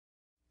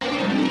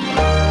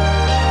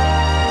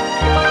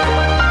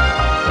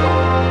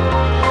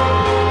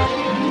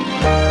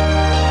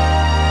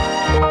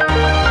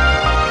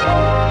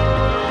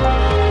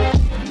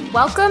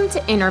Welcome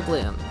to Inner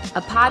Bloom,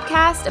 a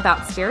podcast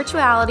about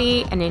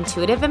spirituality and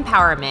intuitive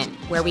empowerment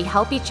where we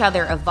help each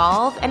other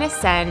evolve and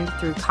ascend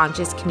through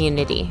conscious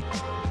community.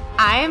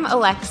 I'm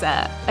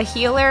Alexa, a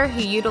healer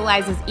who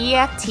utilizes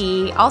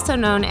EFT, also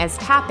known as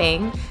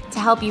tapping, to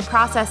help you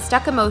process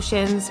stuck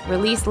emotions,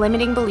 release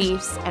limiting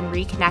beliefs, and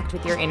reconnect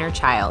with your inner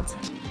child.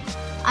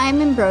 I'm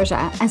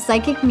Ambrosia, a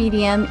psychic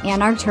medium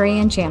and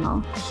Arcturian channel,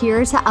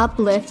 here to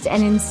uplift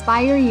and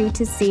inspire you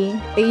to see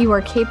that you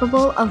are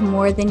capable of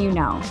more than you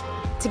know.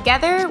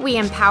 Together, we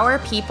empower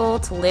people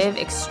to live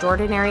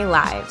extraordinary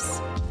lives.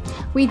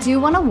 We do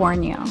want to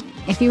warn you,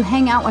 if you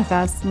hang out with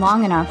us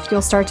long enough,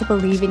 you'll start to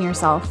believe in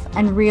yourself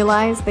and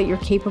realize that you're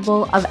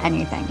capable of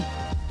anything.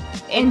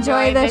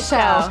 Enjoy the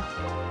show.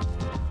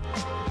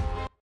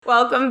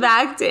 Welcome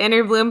back to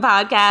Inner Bloom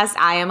Podcast.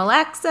 I am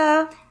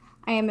Alexa.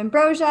 I am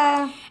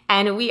Ambrosia.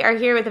 And we are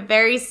here with a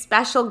very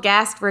special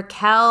guest,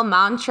 Raquel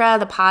Mantra,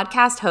 the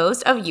podcast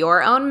host of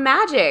Your Own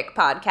Magic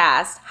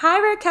podcast. Hi,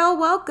 Raquel.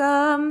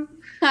 Welcome.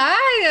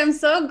 Hi, I'm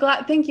so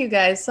glad. Thank you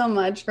guys so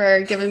much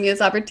for giving me this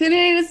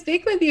opportunity to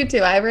speak with you two.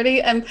 I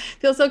already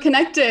feel so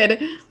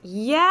connected.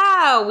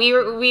 Yeah,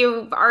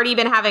 we've already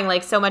been having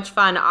like so much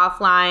fun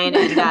offline,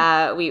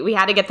 and we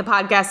had to get the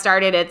podcast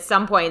started at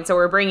some point, so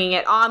we're bringing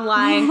it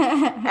online.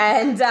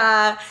 And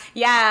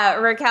yeah,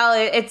 Raquel,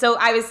 it's so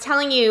I was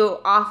telling you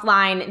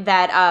offline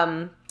that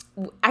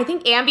I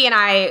think Ambi and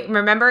I,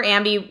 remember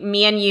Ambi,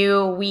 me and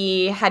you,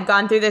 we had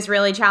gone through this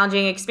really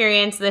challenging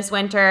experience this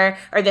winter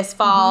or this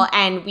fall,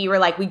 and we were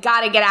like, we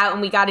got to get out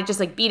and we got to just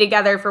like be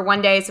together for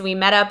one day. So we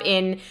met up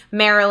in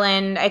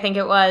Maryland, I think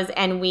it was,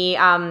 and we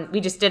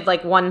just did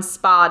like one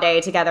spa day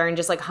together and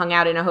just like hung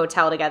out in a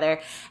hotel together.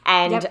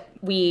 And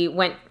we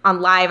went on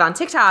live on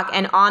TikTok,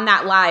 and on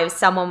that live,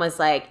 someone was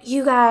like,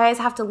 you guys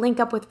have to link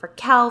up with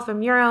Raquel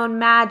from Your Own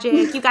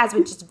Magic. You guys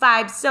would just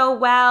vibe so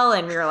well.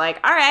 And we were like,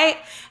 all right.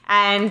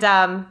 And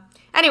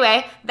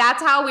anyway,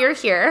 that's how we're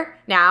here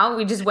now.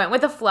 We just went with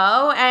the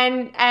flow,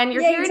 and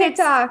you're Yay, here.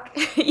 TikTok.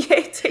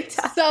 Yay,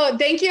 TikTok. So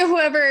thank you,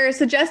 whoever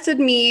suggested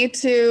me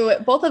to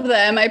both of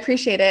them. I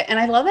appreciate it. And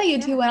I love that you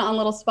two went on a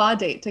little spa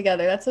date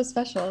together. That's so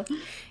special.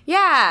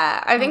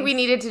 Yeah, I think we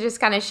needed to just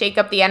kind of shake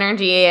up the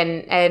energy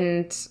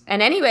and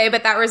anyway,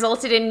 but that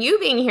resulted in you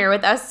being here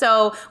with us.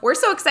 So we're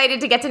so excited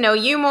to get to know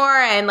you more.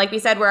 And like we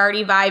said, we're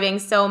already vibing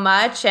so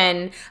much,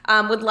 and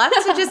would love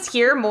to just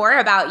hear more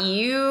about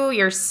you,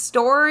 your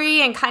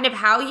story, and kind of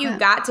how you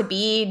got to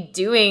be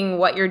doing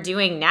what you're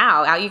doing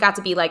now, how you got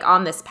to be like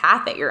on this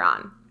path that you're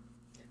on.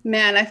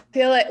 Man, I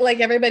feel like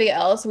everybody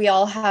else, we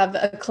all have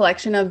a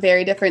collection of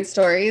very different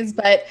stories,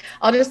 but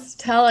I'll just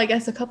tell, I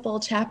guess, a couple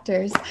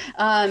chapters.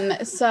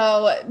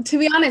 So to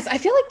be honest, I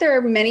feel like there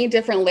are many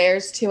different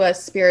layers to a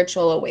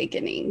spiritual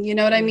awakening. You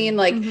know what I mean?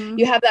 Like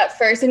you have that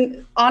first,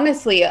 and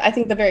honestly, I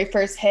think the very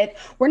first hit,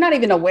 we're not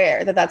even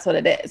aware that that's what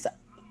it is.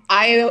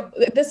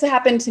 This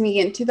happened to me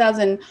in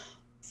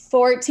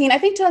 2014, I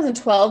think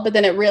 2012, but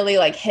then it really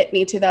like hit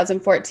me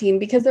 2014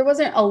 because there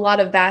wasn't a lot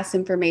of vast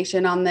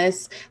information on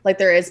this like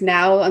there is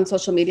now on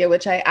social media,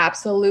 which I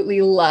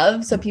absolutely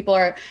love. So people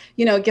are,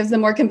 it gives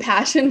them more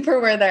compassion for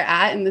where they're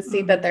at and the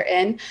state that they're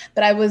in.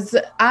 But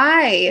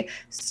I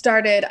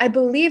started, I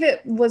believe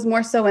it was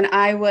more so when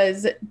I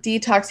was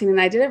detoxing,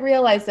 and I didn't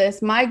realize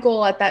this. My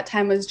goal at that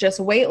time was just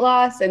weight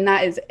loss, and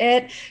that is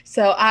it.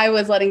 So I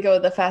was letting go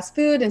of the fast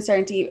food and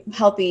starting to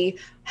eat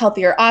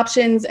healthier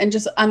options and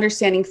just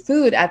understanding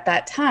food at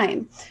that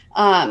time.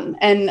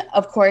 And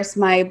of course,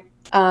 my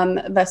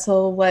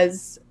vessel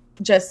was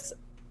just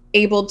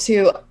able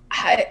to,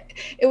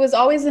 it was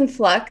always in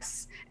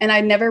flux, and I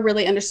never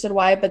really understood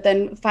why. But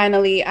then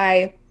finally,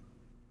 I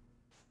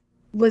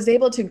was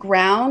able to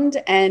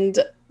ground and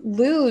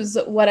lose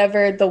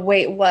whatever the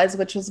weight was,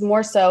 which was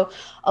more so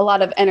a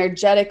lot of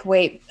energetic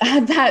weight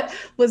that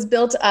was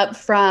built up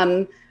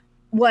from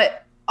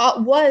what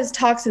was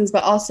toxins,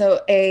 but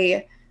also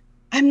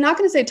I'm not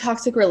going to say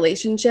toxic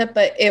relationship,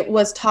 but it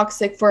was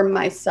toxic for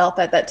myself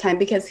at that time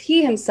because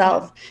he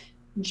himself,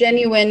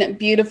 genuine,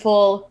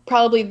 beautiful,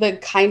 probably the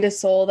kindest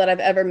soul that I've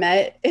ever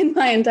met in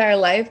my entire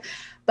life.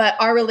 But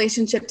our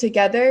relationship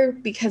together,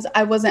 because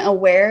I wasn't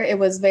aware, it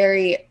was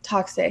very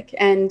toxic.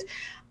 And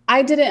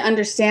I didn't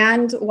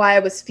understand why I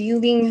was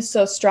feeling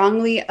so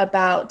strongly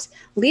about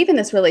leaving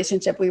this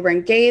relationship. We were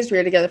engaged. We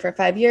were together for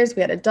 5 years.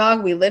 We had a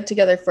dog. We lived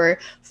together for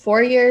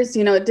 4 years.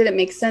 It didn't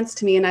make sense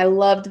to me. And I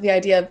loved the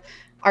idea of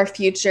our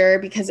future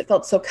because it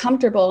felt so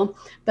comfortable,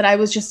 but I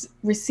was just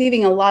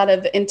receiving a lot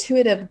of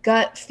intuitive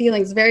gut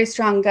feelings, very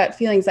strong gut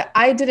feelings that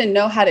I didn't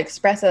know how to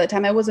express at the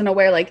time. I wasn't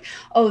aware like,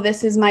 oh,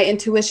 this is my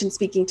intuition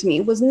speaking to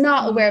me. Was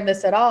not aware of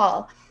this at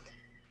all.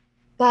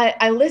 But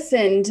I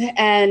listened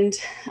and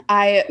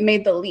I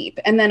made the leap.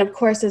 And then of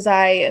course, as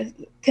I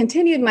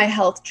continued my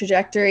health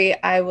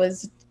trajectory, I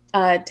was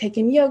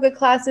taken yoga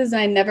classes,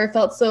 and I never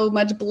felt so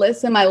much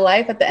bliss in my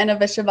life at the end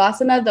of a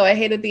Shavasana, though I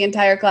hated the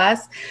entire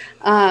class.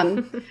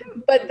 But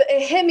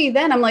it hit me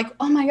then. I'm like,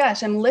 oh my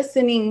gosh, I'm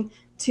listening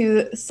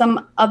to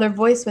some other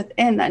voice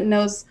within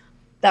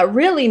that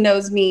really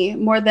knows me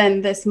more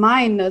than this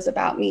mind knows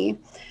about me.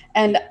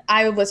 And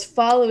I was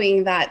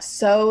following that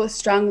so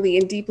strongly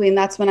and deeply. And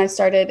that's when I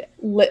started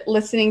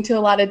listening to a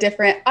lot of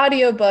different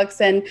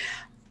audiobooks and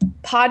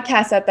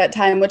podcasts at that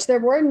time, which there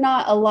were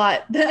not a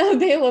lot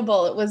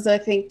available. It was, I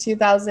think,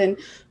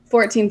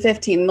 2014,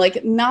 15,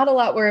 like not a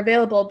lot were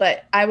available,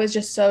 but I was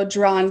just so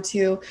drawn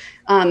to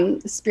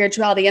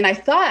spirituality. And I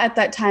thought at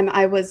that time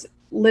I was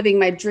living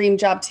my dream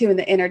job too in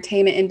the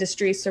entertainment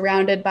industry,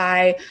 surrounded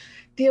by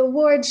the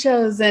award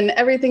shows, and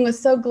everything was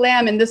so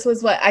glam. And this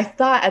was what I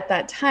thought at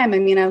that time. I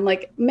mean, I'm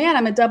like, man,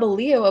 I'm a double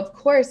Leo, of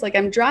course. Like,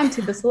 I'm drawn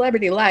to the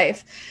celebrity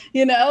life,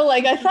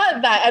 like I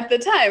thought that at the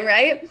time,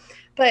 right?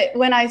 But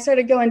when I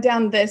started going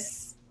down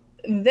this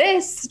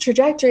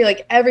trajectory,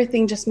 like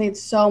everything just made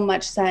so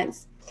much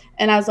sense.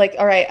 And I was like,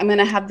 all right, I'm going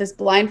to have this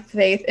blind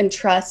faith and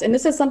trust. And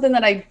this is something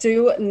that I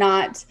do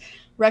not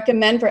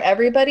recommend for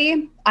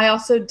everybody. I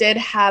also did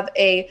have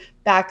a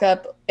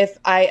backup if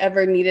I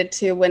ever needed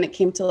to when it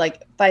came to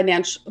like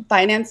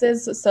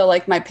finances. So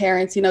like my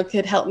parents,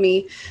 could help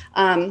me.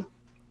 But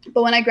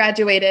when I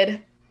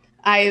graduated,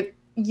 I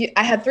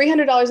had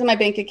 $300 in my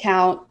bank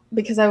account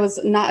because I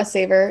was not a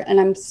saver, and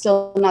I'm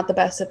still not the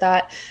best at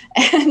that.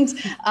 And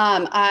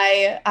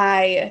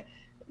I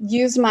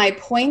used my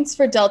points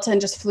for Delta and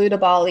just flew to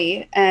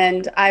Bali.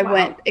 And I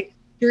went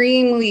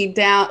extremely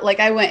down, like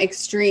I went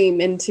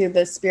extreme into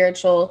the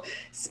spiritual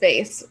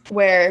space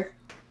where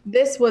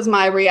this was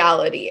my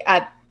reality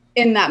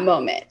in that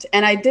moment.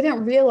 And I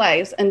didn't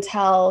realize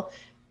until,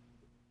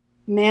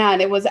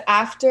 it was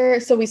after,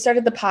 so we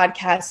started the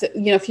podcast,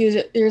 a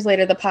few years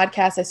later, the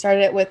podcast, I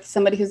started it with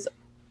somebody who's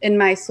in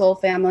my soul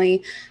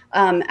family,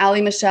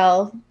 Ali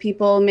Michelle.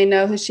 People may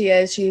know who she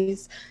is.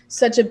 She's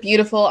such a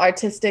beautiful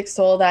artistic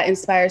soul that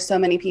inspires so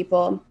many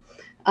people.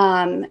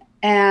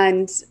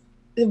 And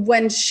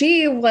when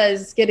she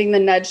was getting the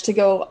nudge to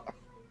go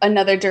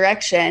another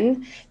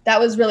direction, that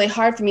was really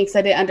hard for me because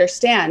I didn't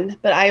understand,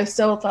 but I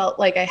still felt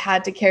like I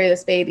had to carry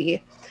this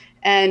baby.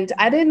 And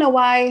I didn't know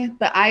why,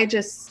 but I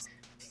just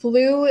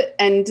flew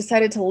and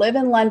decided to live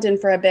in London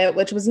for a bit,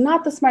 which was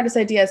not the smartest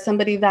idea as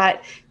somebody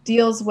that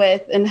deals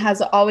with and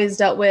has always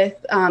dealt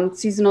with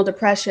seasonal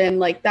depression.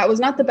 Like that was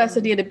not the best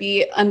idea to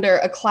be under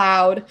a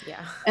cloud.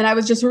 Yeah. And I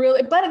was just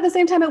but at the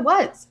same time it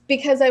was,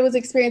 because I was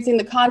experiencing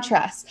the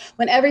contrast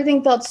when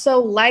everything felt so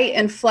light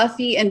and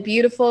fluffy and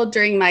beautiful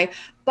during my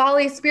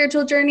Bali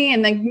spiritual journey,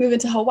 and then moving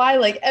to Hawaii,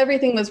 like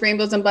everything was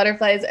rainbows and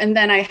butterflies. And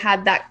then I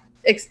had that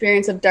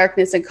experience of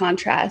darkness and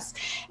contrast,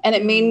 and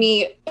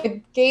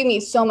it gave me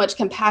so much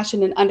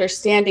compassion and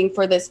understanding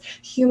for this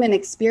human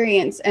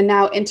experience. And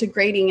now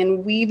integrating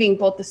and weaving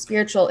both the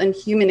spiritual and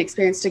human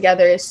experience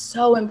together is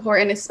so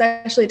important,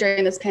 especially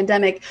during this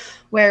pandemic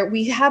where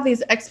we have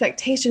these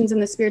expectations in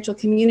the spiritual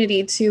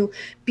community to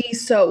be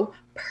so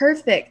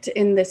perfect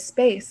in this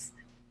space.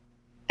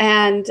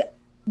 And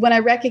when I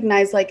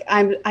recognize like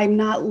I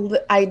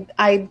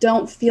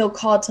don't feel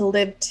called to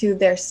live to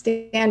their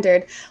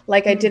standard,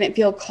 like I didn't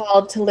feel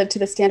called to live to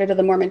the standard of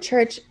the Mormon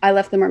Church. I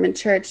left the Mormon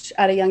Church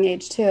at a young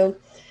age too.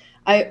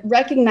 I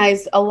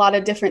recognized a lot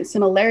of different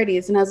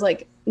similarities, and I was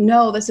like,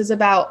 no, this is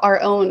about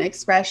our own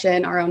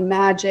expression, our own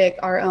magic,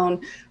 our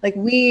own, like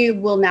we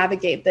will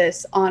navigate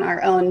this on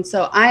our own.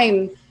 So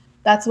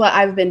that's what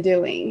I've been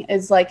doing,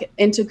 is like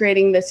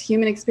integrating this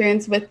human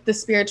experience with the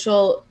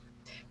spiritual,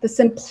 the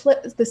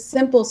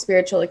simple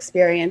spiritual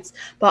experience,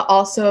 but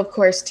also, of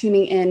course,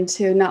 tuning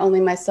into not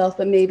only myself,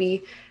 but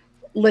maybe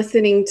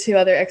listening to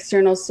other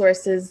external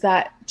sources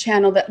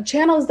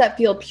channels that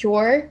feel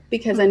pure,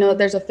 because I know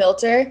there's a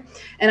filter.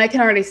 And I can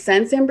already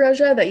sense,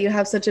 Ambrosia, that you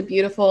have such a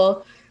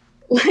beautiful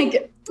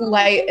like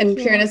light and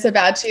pureness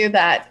about you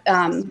that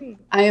I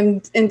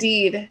am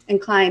indeed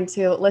inclined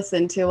to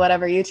listen to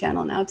whatever you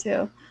channel now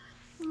too.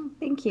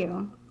 Thank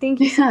you. Thank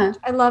you so much.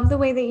 I love the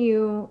way that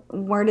you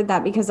worded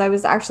that, because I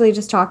was actually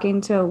just talking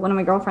to one of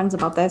my girlfriends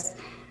about this.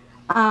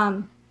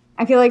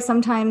 I feel like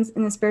sometimes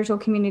in the spiritual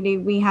community,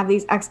 we have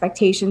these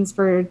expectations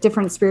for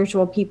different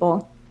spiritual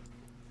people.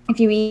 If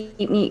you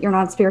eat meat, you're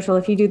not spiritual.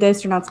 If you do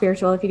this, you're not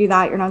spiritual. If you do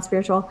that, you're not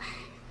spiritual.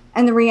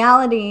 And the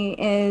reality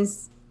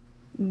is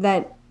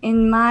that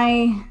in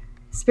my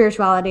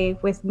spirituality,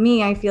 with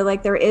me, I feel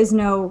like there is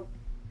no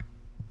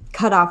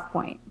cutoff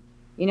point.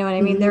 You know what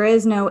I mean? Mm-hmm. There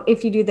is no,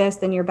 if you do this,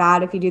 then you're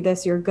bad. If you do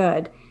this, you're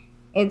good.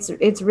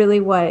 It's really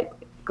what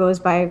goes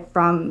by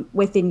from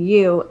within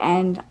you.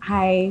 And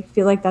I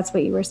feel like that's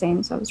what you were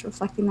saying. So I was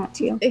reflecting that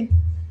to you.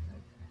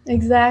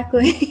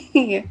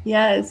 Exactly.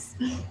 Yes.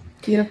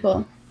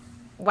 Beautiful.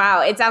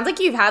 Wow. It sounds like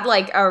you've had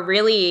like a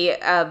really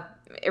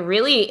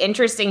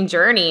interesting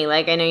journey.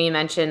 Like I know you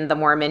mentioned the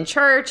Mormon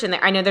Church, and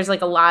I know there's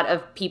like a lot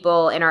of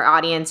people in our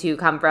audience who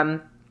come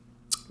from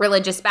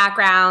religious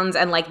backgrounds,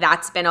 and like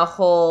that's been a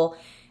whole,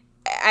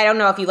 I don't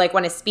know if you like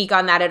want to speak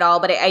on that at all,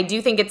 but I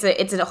do think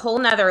it's a whole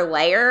nother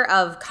layer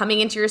of coming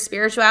into your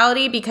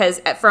spirituality, because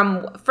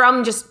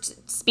from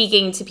just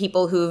speaking to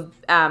people who've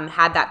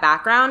had that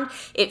background,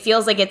 it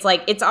feels like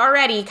it's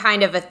already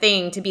kind of a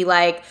thing to be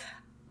like,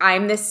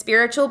 I'm this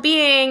spiritual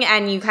being,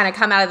 and you kind of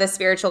come out of the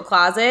spiritual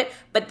closet,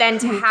 but then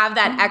to have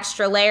that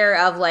extra layer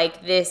of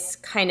like this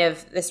kind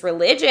of this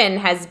religion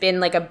has been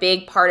like a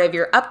big part of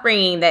your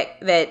upbringing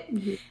that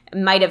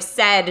might have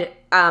said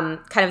kind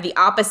of the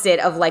opposite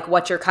of like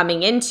what you're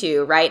coming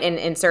into, right?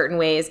 In certain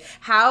ways.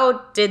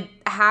 How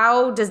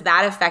does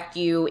that affect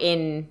you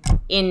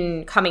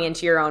in coming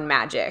into your own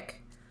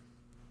magic?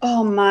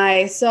 Oh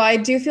my. So I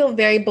do feel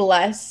very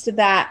blessed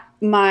that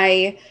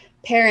my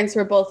parents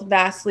were both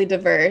vastly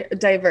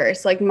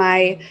diverse. Like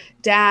my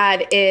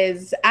dad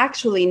is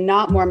actually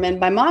not Mormon.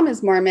 My mom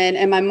is Mormon,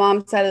 and my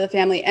mom's side of the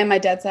family and my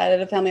dad's side of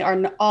the family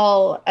are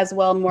all as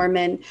well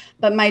Mormon.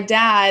 But my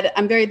dad,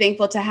 I'm very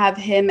thankful to have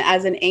him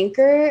as an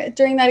anchor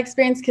during that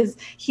experience because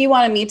he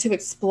wanted me to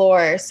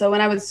explore. So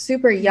when I was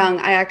super young,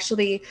 I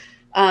actually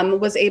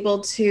was able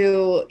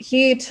to,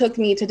 he took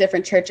me to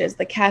different churches,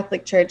 the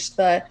Catholic Church,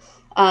 the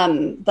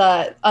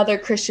other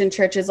Christian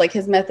churches like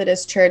his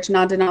Methodist church,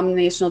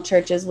 non-denominational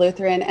churches,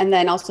 Lutheran, and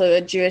then also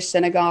a Jewish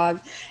synagogue.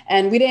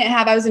 And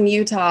I was in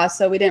Utah,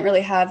 so we didn't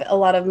really have a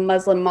lot of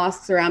Muslim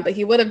mosques around, but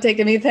he would have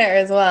taken me there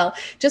as well,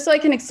 just so I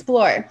can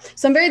explore.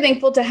 So I'm very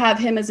thankful to have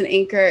him as an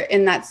anchor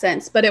in that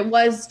sense. But it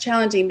was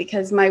challenging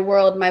because my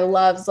world, my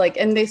loves,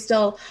 and they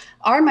still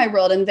are my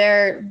world, and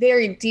they're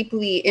very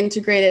deeply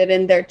integrated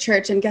in their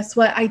church. And guess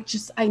what?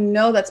 I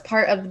know that's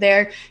part of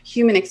their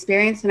human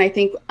experience. And I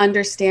think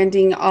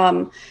understanding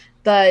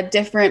the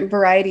different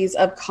varieties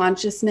of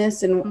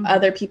consciousness and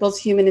other people's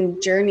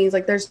human journeys,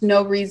 like there's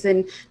no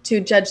reason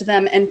to judge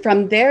them. And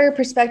from their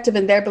perspective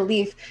and their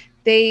belief,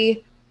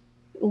 they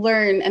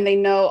learn and they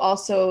know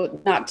also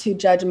not to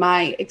judge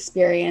my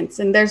experience.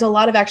 And there's a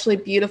lot of actually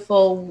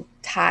beautiful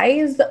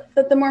ties that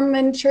the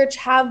Mormon church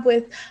have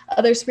with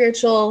other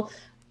spiritual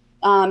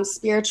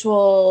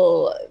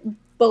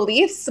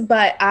beliefs,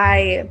 but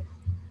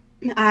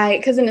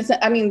because in a sense,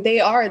 I mean,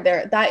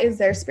 that is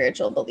their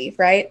spiritual belief,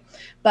 right?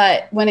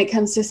 But when it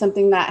comes to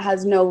something that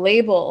has no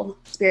label,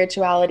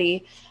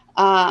 spirituality,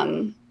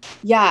 I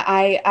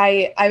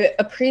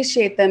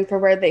appreciate them for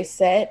where they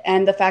sit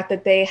and the fact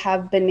that they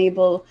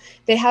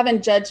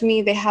haven't judged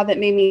me. They haven't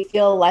made me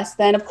feel less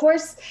than. Of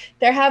course,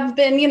 there have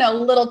been,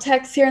 little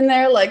texts here and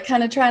there, like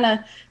kind of trying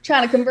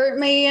to convert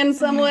me in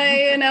some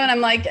way, and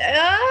I'm like,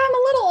 I'm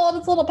a little old.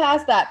 It's a little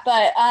past that,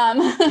 but,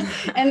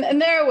 and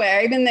they're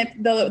aware, even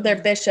though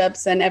they're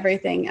bishops and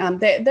everything,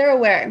 they're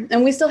aware,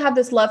 and we still have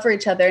this love for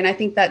each other. And I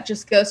think that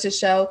just goes to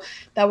show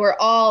that we're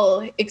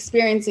all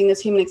experiencing this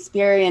human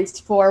experience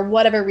for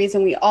whatever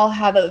reason. We all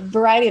have a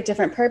variety of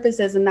different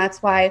purposes. And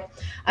that's why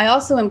I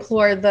also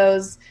implore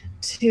those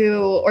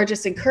or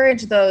just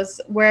encourage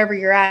those wherever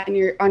you're at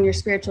and on your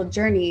spiritual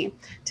journey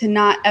to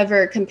not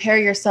ever compare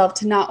yourself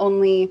to not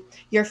only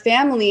your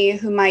family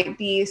who might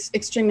be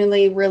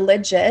extremely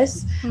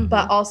religious,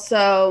 but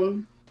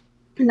also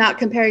not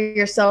compare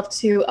yourself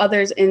to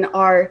others in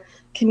our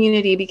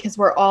community, because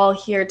we're all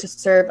here to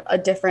serve a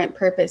different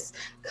purpose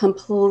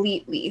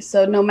completely.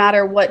 So no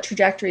matter what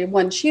trajectory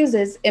one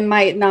chooses, it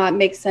might not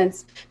make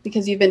sense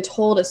because you've been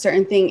told a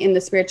certain thing in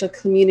the spiritual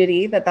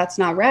community that's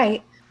not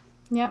right.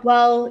 Yeah.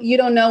 Well, you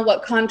don't know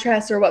what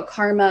contrast or what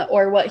karma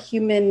or what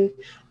human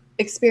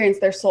experience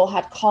their soul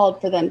had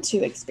called for them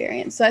to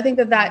experience. So I think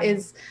that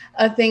is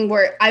a thing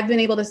where I've been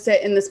able to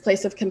sit in this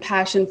place of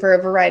compassion for a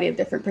variety of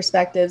different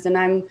perspectives. And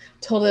I'm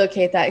totally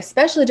okay with that,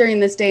 especially during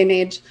this day and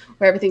age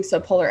where everything's so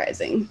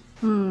polarizing.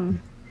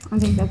 I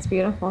think that's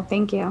beautiful.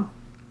 Thank you.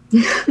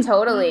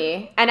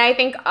 Totally. And I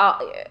think,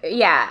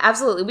 yeah,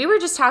 absolutely. We were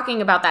just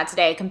talking about that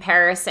today,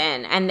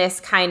 comparison and this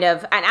kind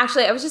of, and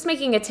actually I was just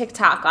making a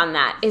TikTok on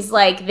that, is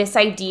like this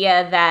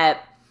idea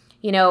that,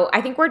 I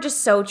think we're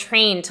just so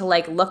trained to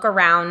like look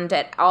around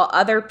at all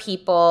other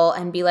people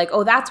and be like,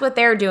 oh, that's what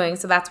they're doing,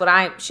 so that's what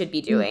I should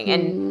be doing.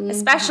 And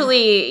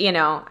especially,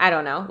 I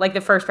don't know, like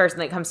the first person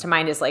that comes to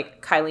mind is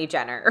like Kylie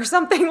Jenner or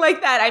something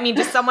like that. I mean,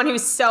 just someone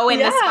who's so in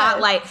the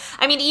spotlight.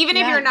 I mean, even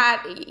if you're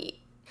not...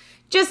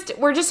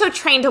 we're just so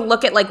trained to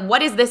look at like,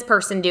 what is this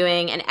person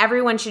doing? And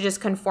everyone should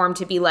just conform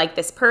to be like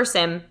this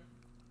person.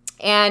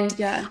 And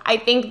I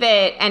think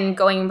that, and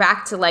going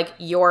back to like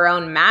your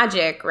own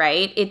magic,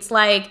 right? It's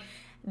like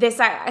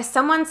this,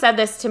 someone said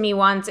this to me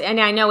once, and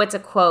I know it's a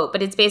quote,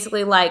 but it's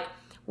basically like,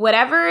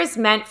 whatever is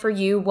meant for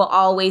you will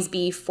always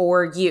be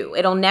for you.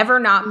 It'll never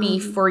not be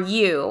for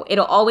you.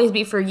 It'll always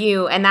be for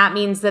you. And that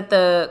means that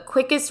the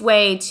quickest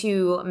way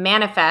to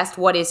manifest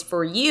what is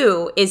for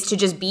you is to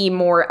just be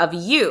more of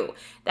you.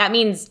 That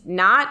means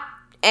not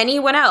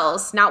anyone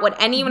else, not what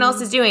anyone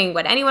else is doing.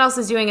 What anyone else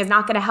is doing is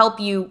not going to help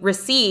you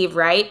receive,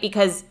 right?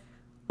 Because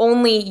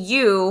only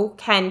you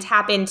can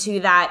tap into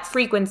that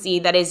frequency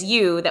that is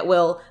you, that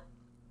will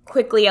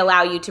quickly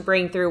allow you to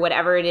bring through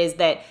whatever it is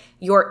that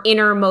your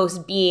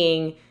innermost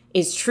being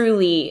is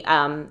truly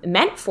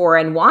meant for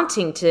and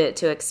wanting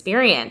to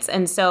experience.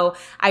 And so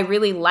I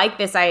really like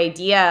this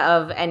idea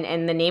of,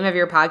 and the name of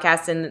your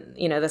podcast and,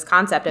 this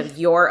concept of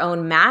your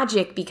own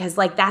magic, because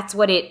like that's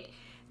what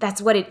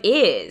that's what it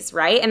is,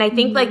 right? And I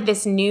think like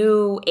this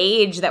new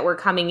age that we're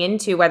coming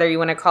into, whether you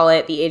want to call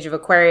it the age of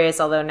Aquarius,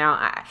 although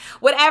now,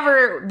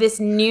 whatever this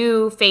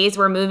new phase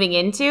we're moving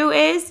into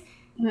is,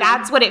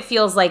 that's what it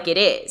feels like it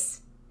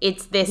is.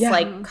 It's this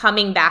like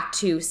coming back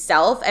to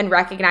self and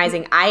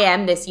recognizing I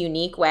am this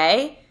unique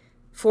way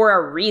for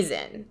a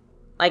reason.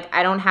 Like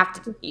I don't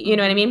have to, you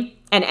know what I mean?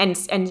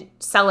 And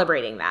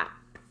celebrating that.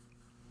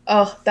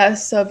 Oh,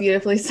 that's so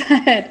beautifully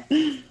said.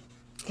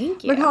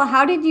 Thank you. Raquel,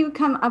 how did you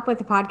come up with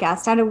the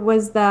podcast?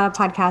 Was the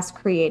podcast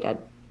created?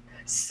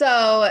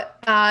 So,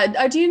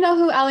 do you know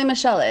who Ali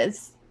Michelle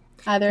is?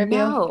 Either of you?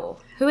 No.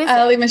 Who is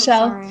Ali it?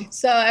 Michelle.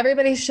 So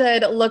everybody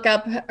should look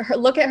at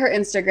her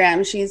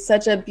Instagram. She's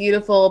such a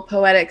beautiful,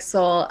 poetic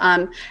soul.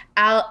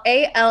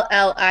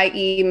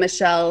 ALLIE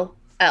Michelle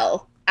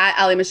L. At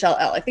Ali Michelle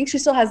L. I think she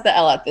still has the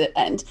L at the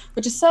end,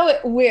 which is so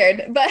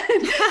weird, but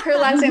her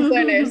last name's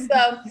Lerner.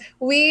 So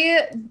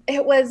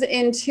it was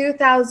in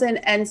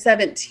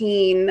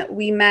 2017,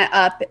 we met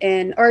up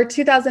or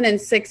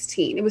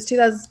 2016. It was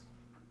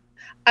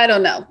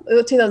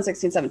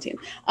 2016, 17.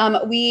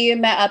 We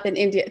met up in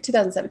India,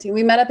 2017.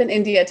 We met up in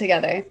India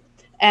together.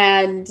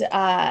 And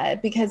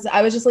because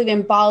I was just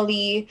leaving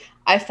Bali,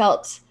 I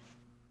felt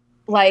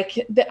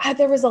like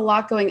there was a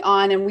lot going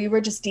on and we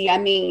were just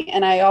DMing.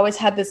 And I always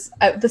had this,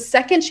 the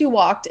second she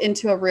walked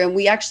into a room,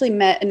 we actually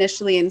met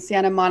initially in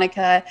Santa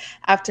Monica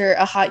after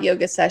a hot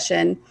yoga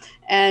session.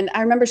 And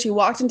I remember she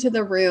walked into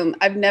the room.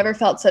 I've never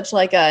felt such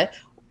like a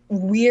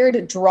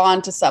weird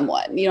drawn to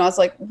someone. You know, I was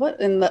like, what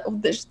in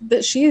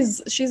the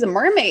she's a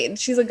mermaid.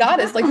 She's a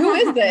goddess. Like, who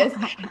is this?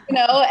 You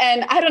know,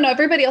 and I don't know,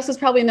 everybody else was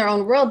probably in their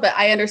own world, but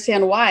I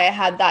understand why I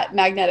had that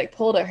magnetic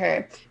pull to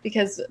her,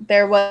 because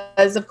there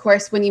was, of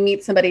course, when you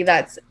meet somebody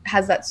that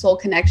has that soul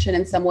connection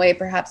in some way,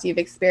 perhaps you've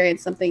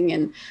experienced something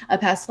in a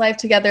past life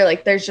together.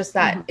 Like there's just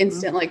that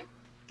instant, like,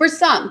 for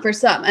some.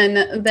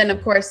 And then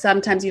of course,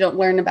 sometimes you don't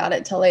learn about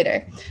it till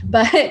later.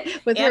 But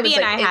with her, Abby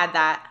and I had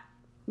that.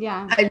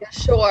 Yeah, I'm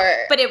sure.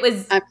 But it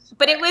was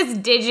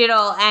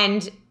digital,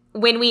 and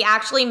when we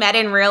actually met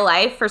in real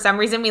life, for some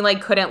reason we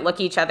like couldn't look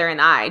each other in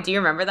the eye. Do you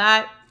remember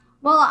that?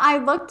 Well, I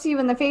looked you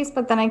in the face,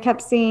 but then I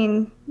kept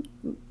seeing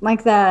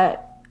like the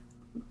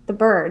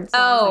birds.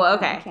 So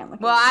okay.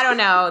 Well, I don't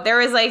know. There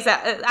was like,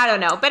 I don't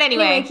know. But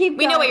anyway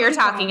we know what you're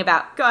talking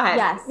about. Go ahead.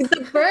 Yes.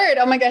 The bird.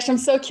 Oh my gosh, I'm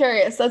so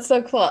curious. That's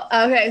so cool.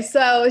 Okay,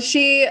 so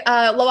she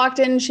walked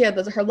in. She had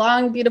her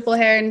long, beautiful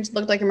hair and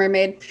looked like a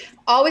mermaid.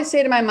 Always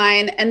stayed in my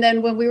mind. And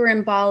then when we were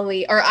in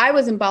Bali, or I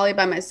was in Bali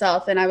by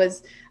myself, and I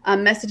was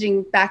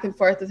messaging back and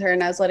forth with her,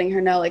 and I was letting her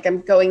know, like,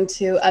 I'm going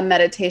to a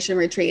meditation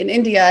retreat in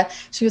India.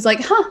 She was like,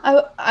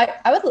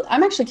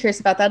 I'm actually curious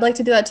about that. I'd like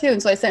to do that too.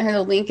 And so I sent her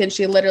the link, and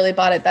she literally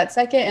bought it that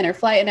second, and her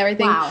flight and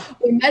everything. Wow.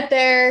 We met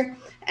there,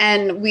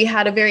 and we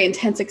had a very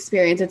intense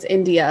experience. It's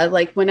India.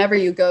 Like, whenever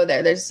you go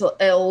there, there's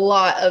a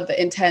lot of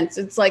intense,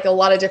 it's like a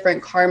lot of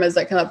different karmas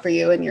that come up for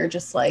you, and you're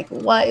just like,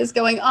 what is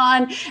going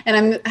on?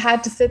 And I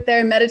had to sit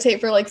there and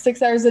meditate for like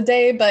 6 hours a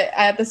day, but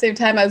at the same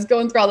time, I was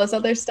going through all this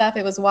other stuff.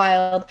 It was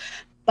wild.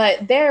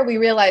 But there we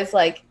realized,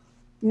 like,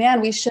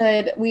 man, we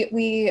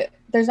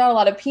there's not a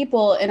lot of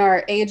people in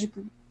our age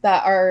group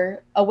that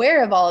are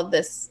aware of all of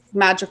this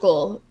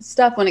magical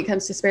stuff when it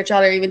comes to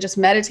spirituality, or even just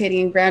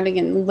meditating and grounding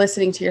and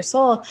listening to your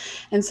soul.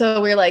 And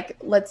so we're like,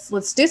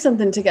 let's do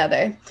something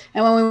together.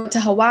 And when we went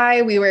to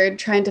Hawaii, we were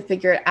trying to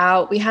figure it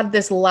out. We had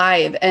this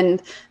live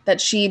and that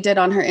she did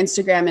on her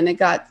Instagram, and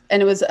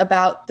it was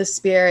about the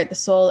spirit, the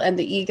soul, and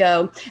the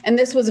ego. And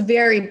this was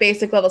very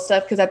basic level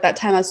stuff, because at that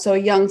time I was so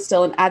young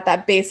still, and at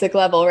that basic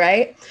level,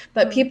 right?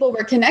 But people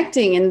were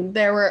connecting, and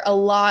there were a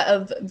lot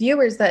of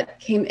viewers that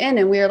came in,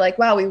 and we were like,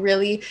 wow, and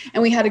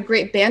we had a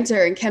great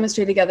banter and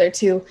chemistry together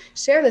to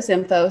share this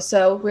info.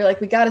 So we're like,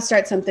 we got to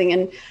start something.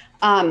 And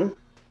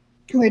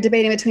we're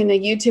debating between a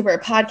YouTube or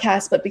a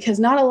podcast, but because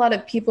not a lot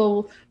of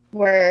people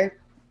were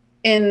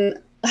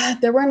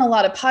there weren't a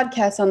lot of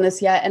podcasts on this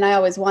yet. And I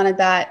always wanted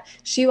that.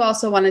 She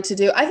also wanted to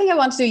do, I think I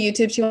wanted to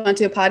do YouTube. She wanted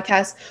to do a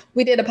podcast.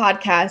 We did a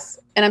podcast,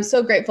 and I'm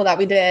so grateful that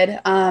we did.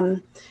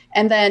 And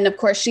then of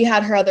course she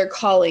had her other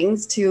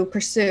callings to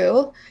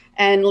pursue.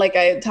 And like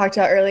I talked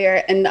about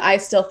earlier, and I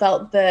still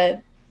felt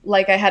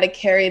like I had to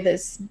carry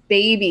this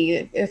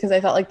baby because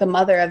I felt like the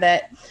mother of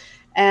it.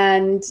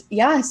 And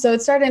yeah, so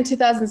it started in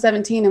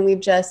 2017,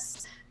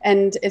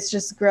 and it's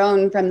just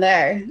grown from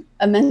there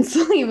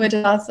immensely, which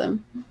is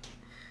awesome.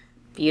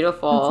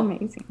 Beautiful. That's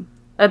amazing.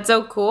 That's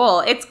so cool.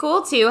 It's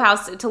cool too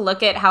to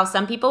look at how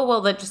some people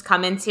will just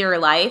come into your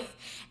life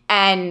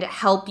and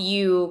help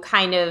you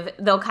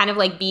they'll kind of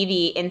like be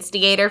the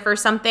instigator for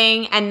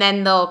something, and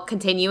then they'll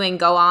continue and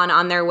go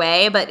on their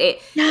way. But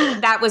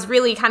that was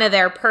really kind of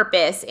their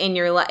purpose in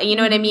your life. You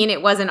know what I mean?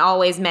 It wasn't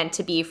always meant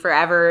to be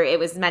forever. It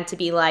was meant to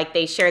be like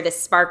they share this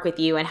spark with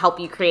you and help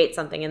you create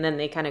something, and then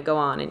they kind of go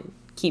on and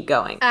keep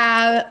going.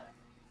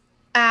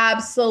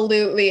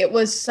 Absolutely. It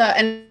was so,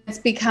 and it's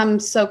become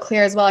so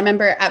clear as well. I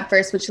remember at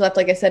first when she left,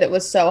 like I said, it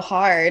was so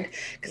hard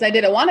because I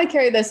didn't want to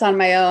carry this on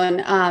my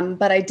own,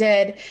 but I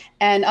did.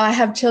 And I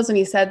have chills when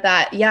he said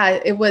that.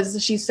 Yeah,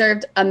 she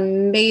served a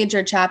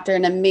major chapter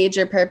and a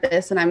major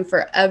purpose, and I'm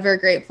forever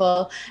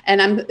grateful.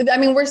 And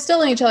we're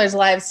still in each other's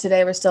lives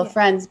today. We're still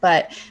friends,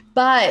 but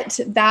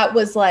that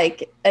was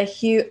like a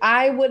huge,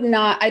 I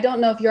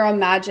don't know if Your Own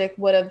Magic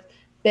would have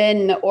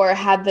been or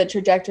had the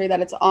trajectory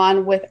that it's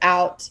on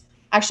without.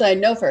 Actually, I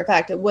know for a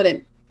fact it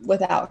wouldn't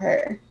without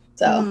her.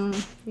 So,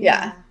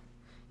 yeah.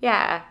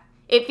 Yeah.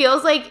 It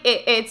feels like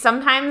it's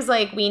sometimes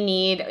like we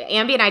need,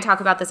 Ambi and I talk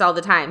about this all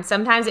the time.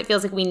 Sometimes it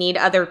feels like we need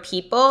other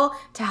people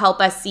to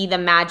help us see the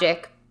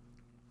magic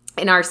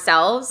in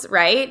ourselves,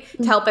 right?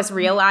 To help us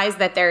realize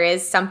that there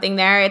is something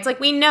there. It's like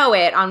we know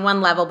it on one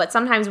level, but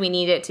sometimes we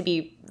need it to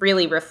be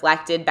really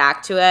reflected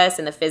back to us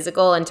in the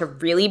physical and to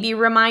really be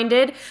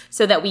reminded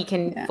so that we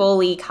can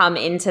fully come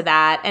into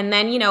that. And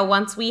then,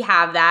 once we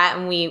have that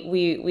and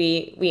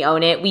we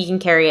own it, we can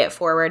carry it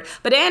forward.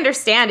 But I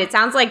understand, it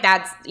sounds like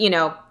that's,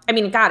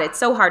 God, it's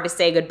so hard to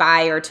say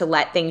goodbye or to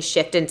let things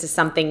shift into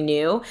something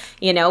new,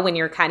 when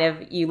you're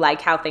you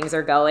like how things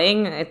are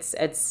going.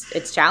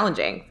 It's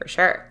challenging for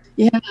sure.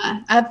 Yeah,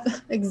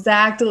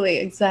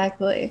 exactly.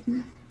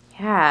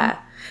 Yeah.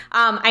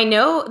 I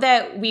know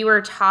that we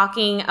were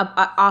talking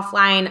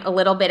offline a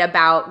little bit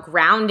about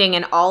grounding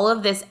and all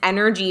of this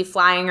energy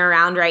flying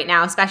around right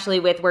now, especially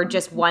we're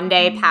just one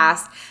day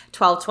past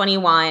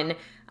 12/21,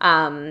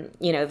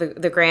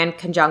 the grand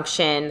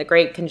conjunction, the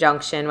great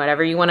conjunction,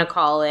 whatever you want to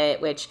call it,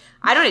 which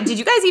I don't know. Did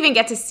you guys even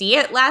get to see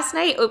it last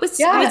night? It was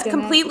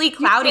completely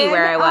cloudy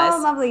where I was.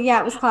 Oh, lovely. Yeah,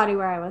 it was cloudy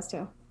where I was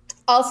too.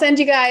 I'll send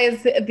you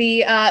guys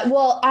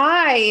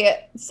I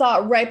saw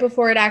it right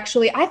before it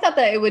actually, I thought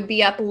that it would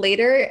be up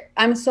later.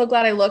 I'm so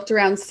glad I looked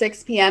around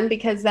 6 p.m.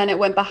 because then it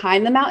went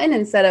behind the mountain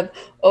instead of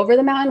over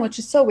the mountain, which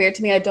is so weird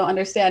to me. I don't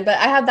understand, but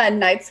I have that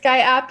night sky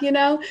app,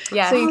 Yeah.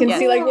 So you can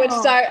see which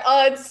star.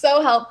 Oh, it's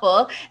so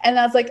helpful. And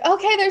I was like,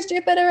 okay, there's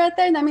Jupiter right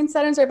there. And that means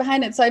Saturn's right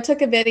behind it. So I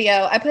took a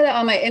video. I put it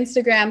on my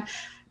Instagram.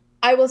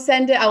 I will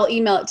send it. I will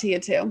email it to you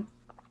too.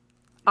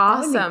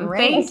 Awesome.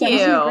 Thank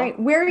you. Great.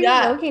 Where are you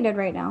located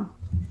right now?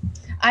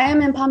 I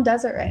am in Palm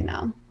Desert right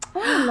now,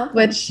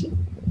 which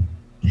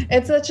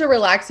it's such a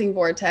relaxing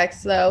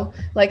vortex though.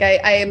 Like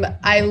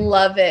I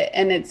love it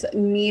and it's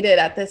needed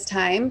at this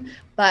time,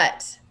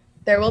 but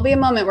there will be a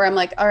moment where I'm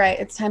like, all right,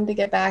 it's time to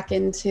get back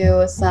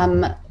into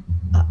some,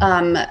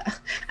 I'm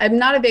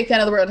not a big fan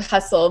of the word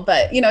hustle,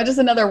 but just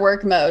another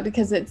work mode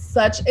because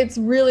it's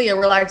really a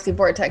relaxing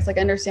vortex. Like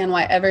I understand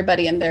why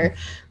everybody and their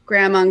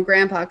grandma and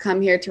grandpa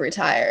come here to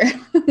retire.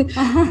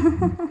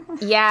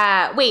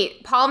 Yeah.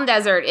 Wait, Palm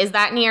Desert, is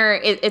that near,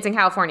 it's in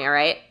California,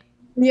 right?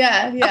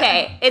 Yeah.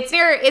 Okay. It's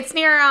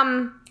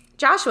near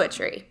Joshua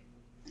Tree.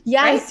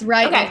 Yes,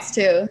 right next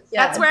to.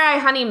 Yeah. That's where I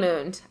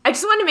honeymooned. I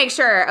just wanted to make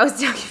sure I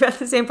was talking about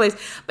the same place.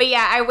 But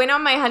yeah, I went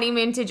on my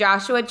honeymoon to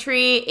Joshua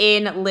Tree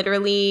in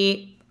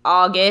literally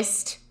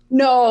August.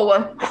 No.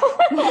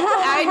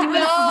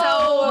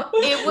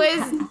 It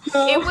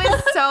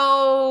was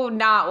so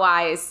not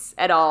wise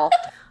at all.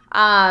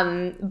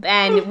 And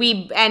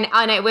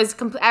it was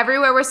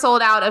everywhere was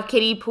sold out of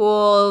kiddie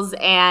pools,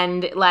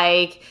 and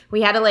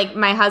we had to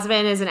my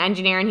husband is an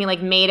engineer and he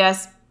made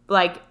us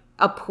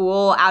a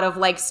pool out of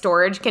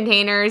storage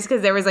containers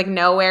because there was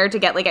nowhere to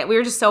get we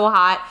were just so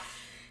hot.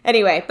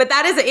 Anyway, but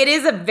it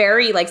is a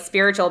very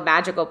spiritual,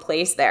 magical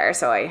place there.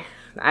 So I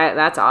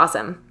that's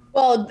awesome.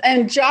 Well,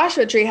 and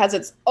Joshua Tree has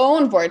its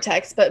own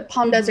vortex, but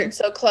Palm Desert's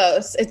so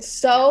close. It's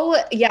so,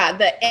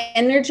 the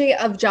energy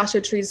of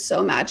Joshua Tree is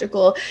so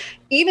magical,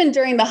 even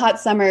during the hot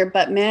summer.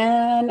 But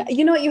man,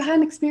 you know what? You had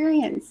an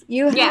experience.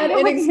 You had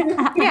an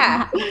experience.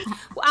 Yeah.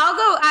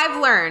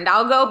 I've learned.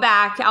 I'll go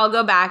back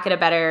at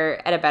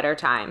a better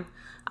time.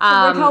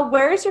 Raquel,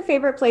 where is your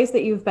favorite place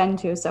that you've been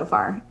to so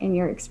far in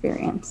your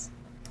experience?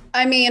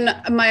 I mean,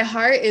 my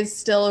heart is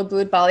still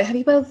Ubud, Bali. Have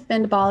you both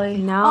been to Bali?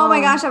 No. Oh my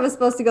gosh, I was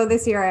supposed to go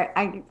this year.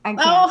 I can't.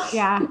 Oh.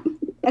 Yeah.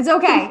 It's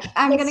okay.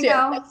 I'm going to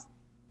go.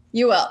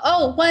 You will.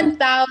 Oh,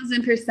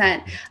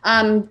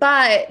 1000%.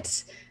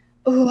 But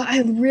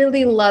I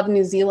really love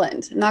New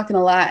Zealand. I'm not going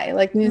to lie.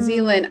 New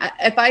Zealand,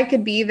 if I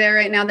could be there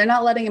right now, they're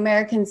not letting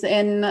Americans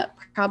in,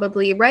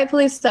 probably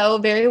rightfully so,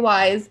 very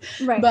wise.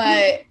 Right.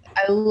 But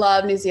I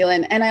love New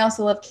Zealand. And I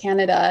also love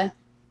Canada.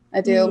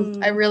 I do.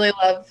 I really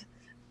love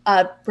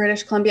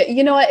British Columbia.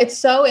 You know what? It's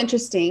so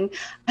interesting.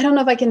 I don't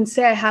know if I can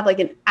say I have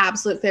an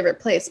absolute favorite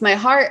place. My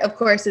heart, of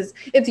course, it's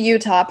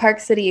Utah, Park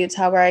City,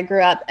 Utah, where I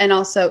grew up, and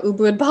also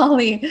Ubud,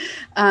 Bali.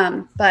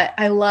 But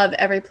I love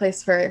every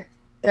place for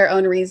their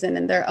own reason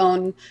and their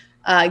own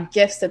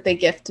gifts that they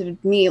gifted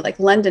me.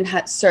 London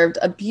had served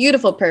a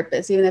beautiful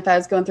purpose. Even if I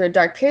was going through a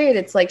dark period,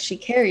 it's she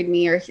carried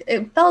me, or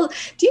it felt.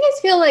 Do you guys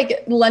feel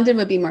like London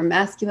would be more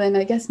masculine?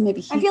 I guess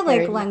maybe I feel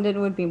like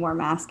London would be more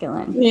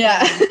masculine.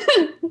 Yeah.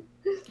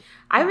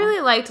 I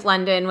really liked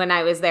London when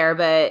I was there,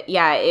 but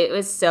yeah, it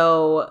was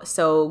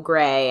so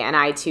gray, and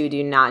I too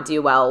do not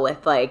do well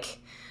with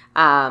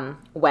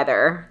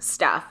weather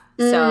stuff.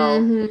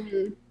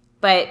 So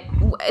but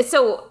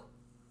so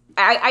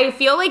I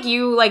feel like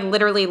you like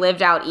literally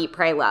lived out Eat,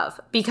 Pray, Love,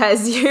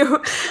 because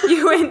you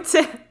went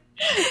to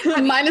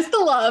minus the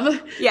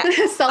love. Yeah.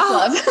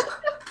 Self-love.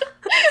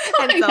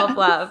 And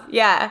self-love.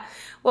 Yeah.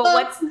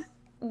 Well,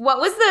 what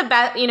was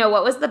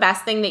the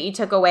best thing that you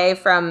took away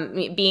from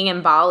being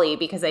in Bali?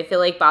 Because I feel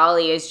like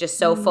Bali is just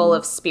so full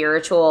of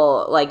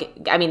spiritual,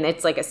 like, I mean,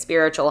 it's like a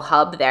spiritual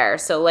hub there.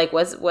 So like,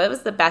 what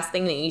was the best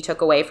thing that you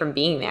took away from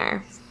being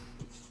there?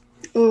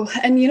 Ooh,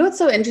 and you know what's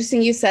so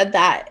interesting? You said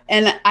that,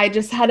 and I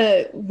just had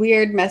a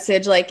weird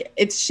message, like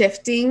it's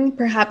shifting,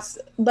 perhaps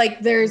like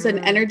there's an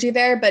energy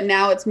there, but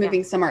now it's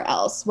moving somewhere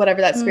else,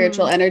 whatever that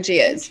spiritual energy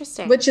is,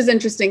 which is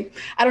interesting.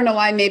 I don't know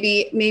why.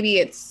 Maybe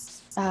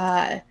it's,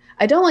 I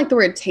don't like the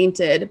word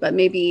tainted, but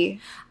maybe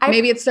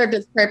it served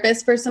its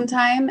purpose for some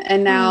time.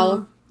 And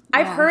now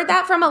I've heard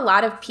that from a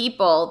lot of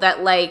people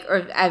that like,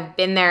 or I've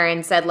been there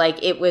and said like,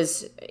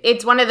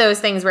 it's one of those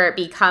things where it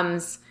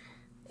becomes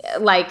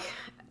like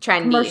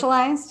trendy.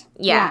 Commercialized?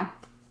 Yeah.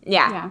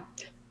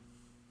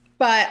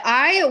 But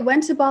I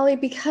went to Bali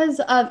because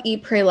of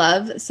Eat, Pray,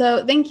 Love.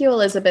 So thank you,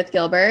 Elizabeth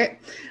Gilbert.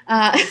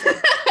 I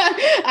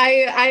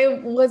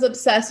was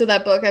obsessed with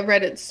that book. I've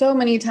read it so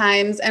many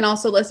times and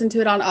also listened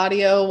to it on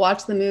audio,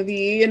 watched the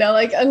movie,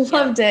 like I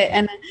loved it.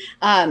 And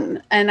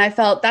I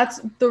felt that's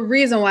the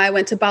reason why I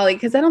went to Bali,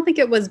 because I don't think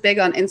it was big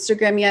on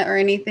Instagram yet or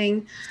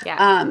anything.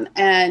 Yeah.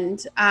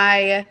 And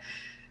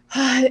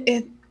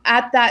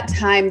at that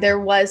time, there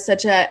was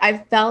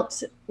I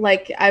felt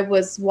like I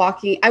was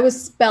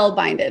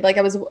spellbinded. Like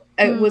it was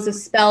a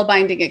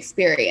spellbinding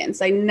experience.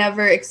 I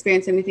never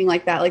experienced anything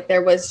like that. Like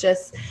there was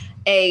just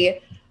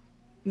a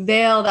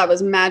veil that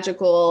was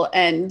magical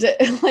and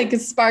like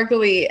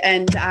sparkly.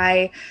 And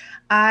I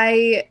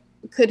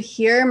could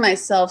hear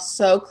myself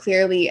so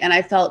clearly, and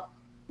I felt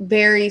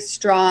very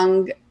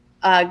strong.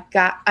 I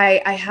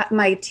had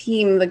my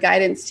team, the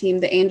guidance team,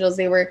 the angels,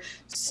 they were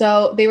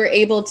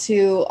able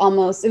to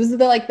almost, it was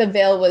like the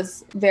veil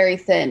was very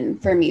thin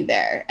for me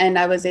there. And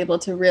I was able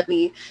to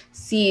really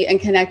see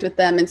and connect with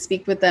them and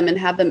speak with them and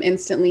have them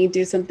instantly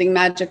do something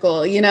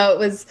magical.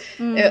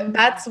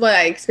 That's what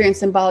I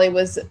experienced in Bali,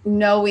 was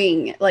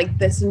knowing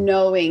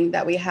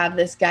that we have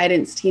this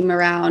guidance team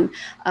around,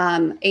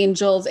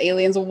 angels,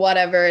 aliens,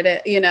 whatever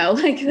it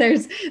is, like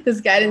there's this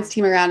guidance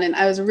team around, and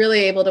I was really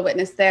able to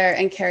witness there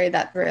and carry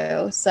that through.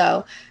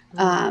 So,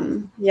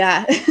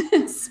 yeah.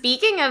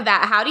 Speaking of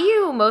that, how do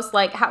you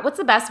what's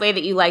the best way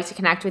that you like to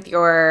connect with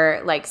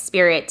your like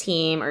spirit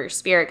team or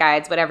spirit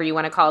guides, whatever you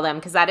want to call them?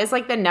 Because that is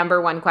like the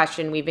number one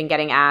question we've been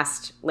getting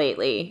asked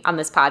lately on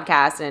this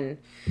podcast, and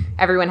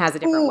everyone has a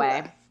different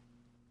way.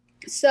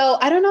 So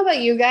I don't know about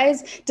you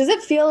guys. Does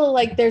it feel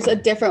like there's a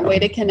different way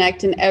to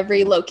connect in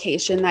every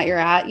location that you're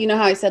at? You know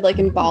how I said like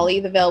in Bali,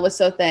 the veil was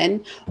so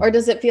thin, or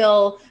does it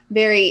feel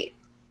very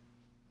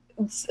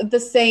the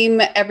same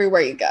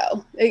everywhere you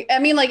go? I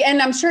mean, like,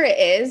 and I'm sure it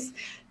is.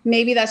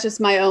 Maybe that's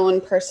just my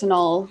own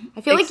personal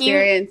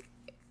experience.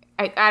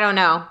 I don't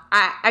know.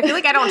 I feel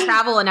like I don't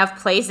travel enough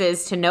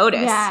places to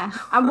notice. Yeah.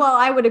 Well,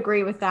 I would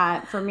agree with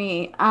that for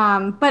me.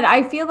 But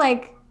I feel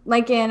like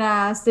in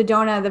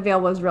Sedona, the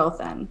veil was real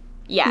thin.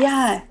 Yes.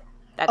 Yeah.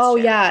 That's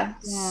true. Yeah.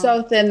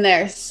 So thin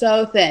there.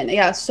 So thin.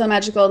 Yeah. So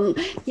magical.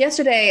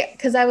 Yesterday,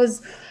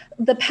 because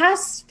the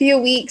past few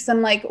weeks,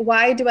 I'm like,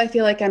 why do I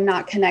feel like I'm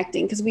not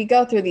connecting? Because we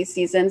go through these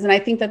seasons, and I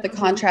think that the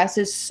contrast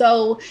is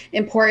so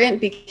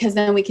important, because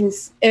then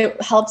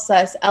it helps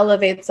us,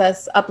 elevates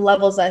us, up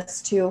levels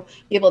us to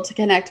be able to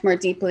connect more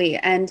deeply.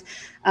 And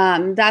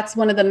that's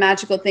one of the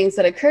magical things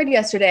that occurred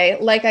yesterday.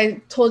 Like I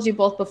told you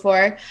both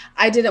before,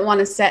 I didn't want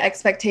to set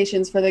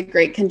expectations for the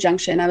Great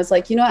Conjunction. I was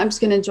like, I'm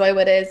just going to enjoy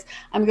what is.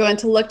 I'm going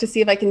to look to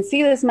see if I can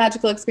see this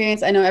magical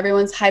experience. I know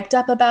everyone's hyped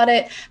up about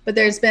it, but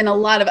there's been a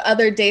lot of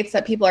other dates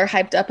that people are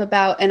hyped up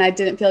about, and I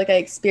didn't feel like I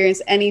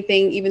experienced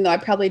anything, even though I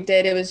probably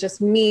did. It was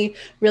just me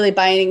really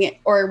buying it,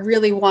 or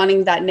really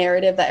wanting that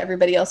narrative that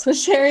everybody else was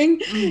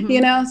sharing,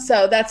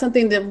 So that's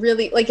something that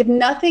really, like, if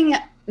nothing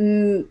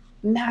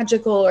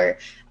magical or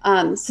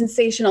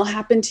sensational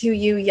happened to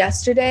you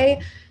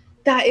yesterday,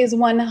 that is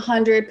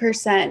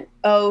 100%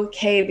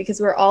 okay, because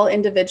we're all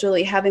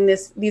individually having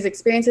these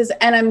experiences,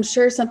 and I'm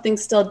sure something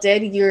still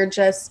did. You're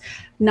just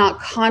not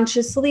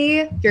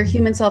consciously, your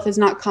human self is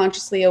not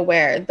consciously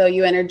aware, though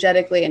you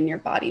energetically and your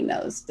body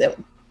knows it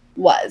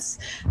was.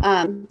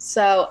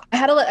 So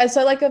I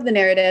let go of the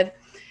narrative.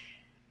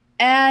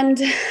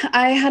 And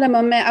I had a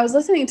moment, I was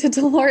listening to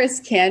Dolores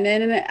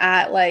Cannon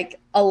at like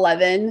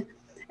 11,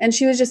 and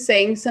she was just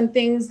saying some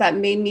things that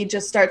made me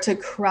just start to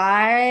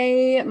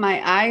cry my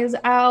eyes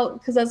out,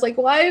 because I was like,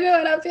 why do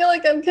I not feel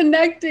like I'm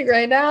connecting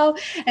right now?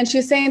 And she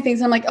was saying things,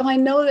 and I'm like, oh, I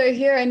know they're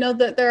here. I know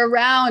that they're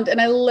around. And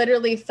I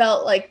literally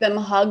felt like them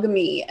hug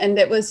me. And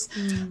it was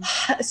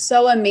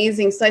so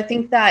amazing. So I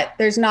think that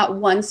there's not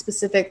one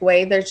specific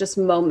way. There's just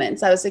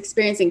moments. I was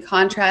experiencing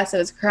contrast. I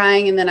was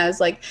crying. And then I was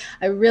like,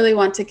 I really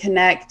want to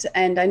connect.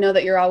 And I know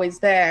that you're always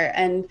there.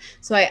 And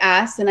so I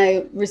asked, and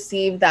I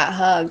received that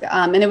hug.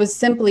 And it was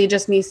simply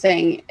just me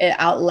saying it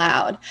out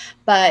loud.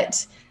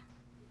 But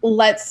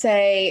let's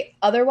say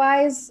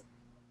otherwise,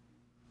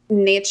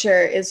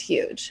 nature is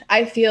huge.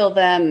 I feel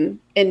them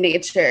in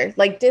nature.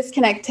 Like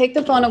disconnect, take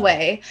the phone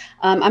away.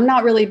 I'm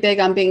not really big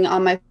on being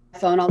on my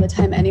phone all the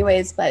time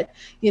anyways, but,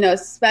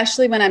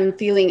 especially when I'm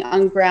feeling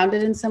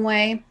ungrounded in some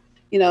way,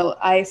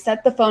 I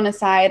set the phone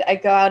aside, I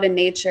go out in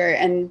nature,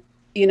 and,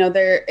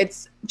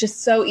 it's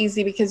just so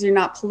easy because you're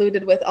not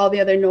polluted with all the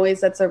other noise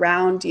that's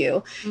around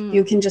you.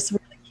 You can just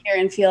really hear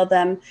and feel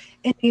them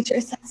in nature.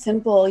 It's that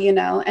simple,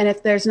 and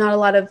if there's not a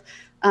lot of,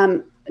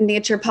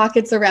 nature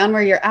pockets around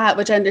where you're at,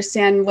 which I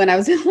understand when I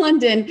was in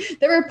London,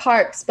 there were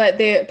parks, but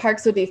the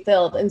parks would be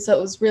filled. And so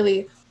it was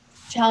really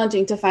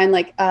challenging to find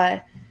like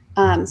a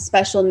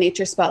special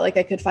nature spot like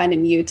I could find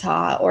in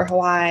Utah or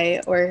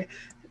Hawaii or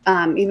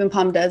even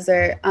Palm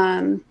Desert.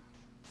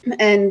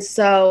 And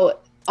so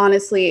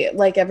honestly,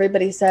 like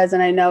everybody says,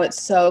 and I know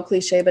it's so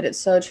cliche, but it's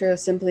so true,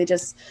 simply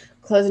just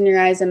closing your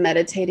eyes and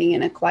meditating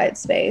in a quiet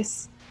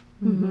space.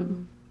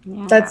 Mm-hmm.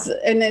 Yeah.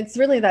 And it's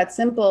really that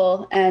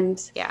simple.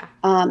 And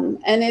and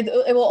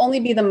it will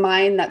only be the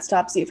mind that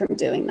stops you from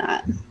doing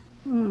that.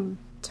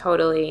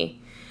 Totally.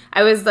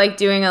 I was like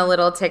doing a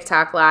little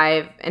TikTok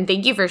live, and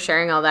thank you for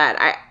sharing all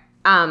that.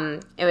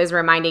 It was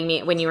reminding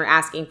me when you were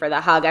asking for the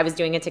hug, I was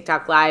doing a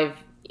TikTok live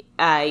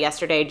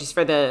yesterday just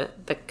for the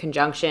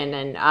conjunction,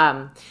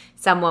 and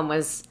someone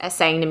was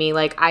saying to me,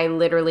 like, I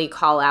literally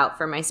call out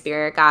for my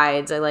spirit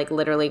guides. I like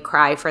literally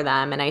cry for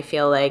them, and I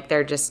feel like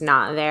they're just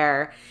not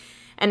there.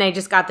 And I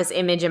just got this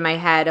image in my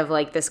head of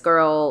like this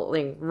girl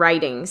like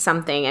writing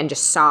something and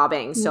just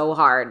sobbing so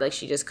hard, like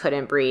she just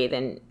couldn't breathe.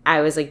 And I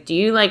was like, do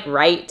you like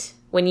write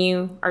when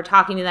you are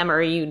talking to them, or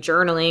are you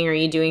journaling, or are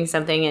you doing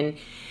something? And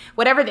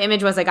whatever the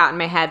image was I got in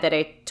my head that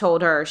I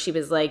told her, she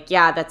was like,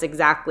 yeah, that's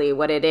exactly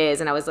what it is.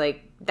 And I was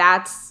like,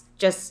 that's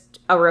just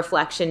a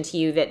reflection to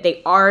you that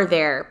they are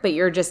there, but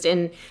you're just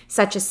in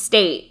such a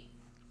state.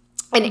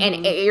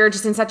 And you're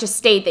just in such a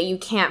state that you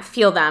can't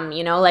feel them,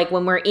 like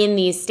when we're in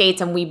these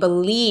states and we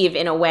believe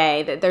in a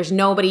way that there's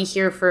nobody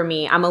here for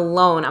me. I'm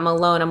alone.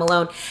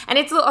 And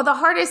it's the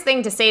hardest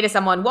thing to say to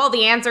someone. Well,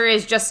 the answer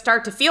is just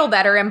start to feel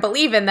better and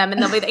believe in them.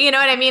 And they'll be, you know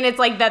what I mean? It's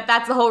like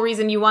that's the whole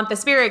reason you want the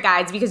spirit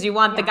guides, because you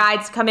want the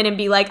guides to come in and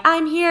be like,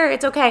 I'm here.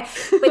 It's okay.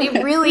 But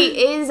it really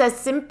is as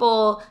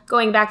simple,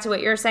 going back to what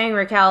you're saying,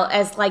 Raquel,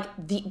 as like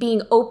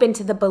being open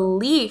to the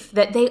belief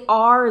that they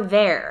are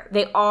there.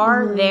 They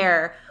are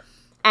there.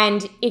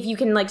 And if you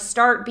can like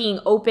start being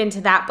open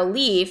to that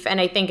belief, and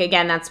I think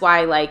again that's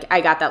why like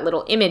I got that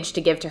little image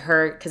to give to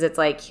her, because it's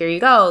like, here you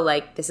go,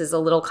 like this is a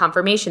little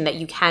confirmation that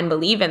you can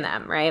believe in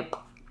them, right?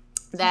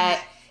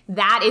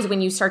 That is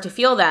when you start to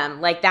feel them.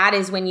 Like that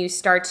is when you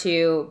start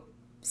to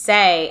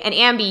say, and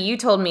Ambi, you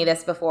told me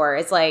this before,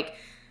 it's like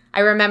I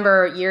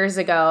remember years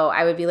ago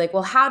I would be like,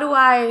 well, how do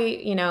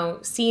I,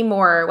 see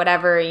more or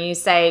whatever? And you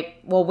say,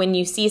 well, when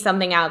you see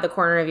something out of the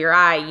corner of your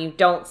eye, you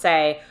don't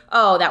say,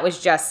 oh, that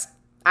was just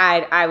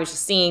I was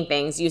just seeing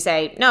things. You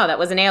say, no, that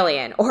was an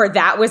alien, or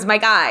that was my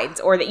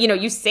guides, or that,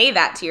 you say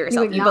that to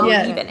yourself. You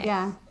believe in it.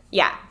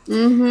 Yeah.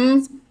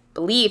 Mm-hmm.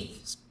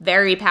 Belief is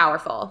very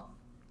powerful.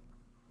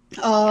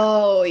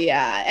 Oh,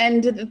 yeah.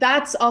 And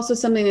that's also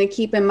something to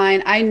keep in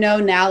mind. I know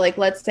now, like,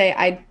 let's say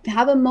I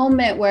have a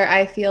moment where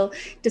I feel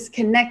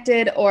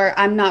disconnected or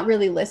I'm not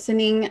really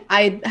listening.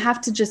 I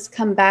have to just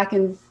come back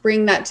and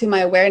bring that to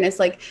my awareness.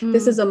 Like,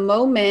 this is a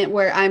moment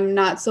where I'm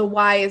not. So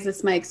why is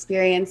this my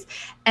experience?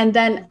 And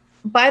then,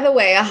 by the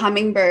way, a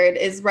hummingbird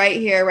is right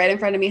here, right in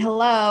front of me.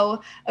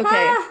 Hello.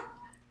 Okay.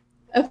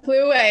 I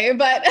flew away,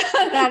 but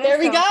there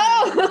we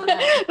go.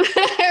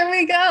 There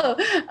we go.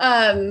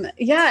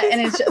 Yeah,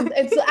 and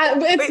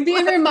it's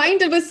being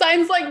reminded with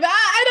signs like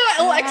that. I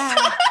don't,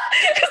 Alexa.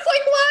 It's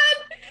like, what?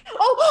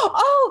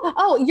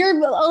 Oh, your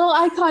little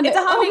icon. It's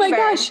a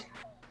hummingbird.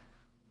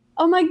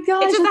 Oh my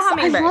gosh. It's just a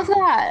hummingbird. I love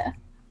that.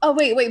 Oh,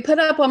 wait, put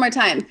it up one more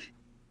time.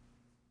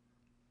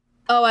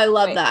 Oh, I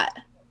love that.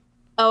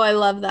 Oh, I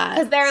love that.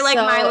 Because they're like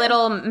my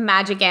little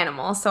magic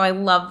animal. So I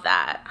love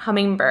that.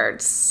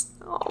 Hummingbirds.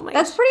 Oh my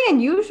That's pretty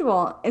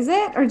unusual, is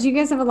it? Or do you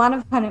guys have a lot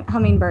of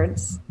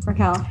hummingbirds,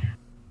 Raquel?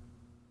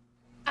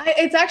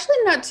 It's actually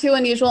not too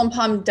unusual in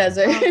Palm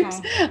Desert. Okay.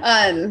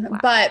 Wow.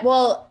 But,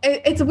 well,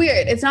 it's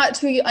weird. It's not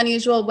too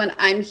unusual when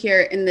I'm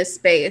here in this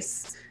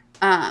space,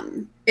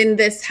 in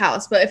this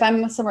house. But if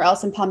I'm somewhere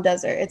else in Palm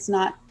Desert, it's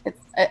not.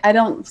 I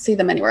don't see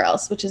them anywhere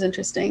else, which is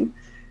interesting.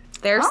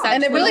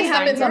 And it really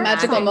happens on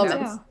magical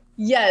moments.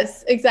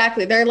 Yes,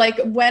 exactly. They're like,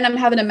 when I'm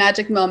having a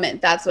magic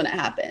moment, that's when it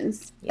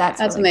happens. Yeah,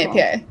 that's really when they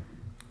appear.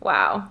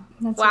 Wow.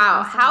 That's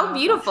wow. How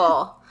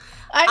beautiful.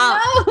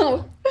 I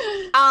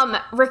know.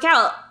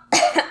 Raquel,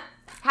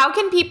 how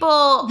can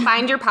people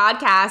find your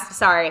podcast?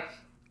 Sorry.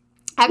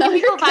 How can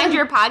people find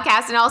your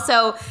podcast, and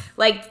also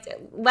like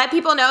let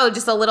people know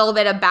just a little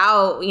bit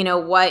about,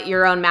 what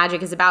Your Own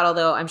Magic is about,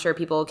 although I'm sure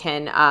people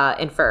can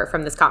infer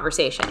from this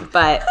conversation,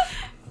 but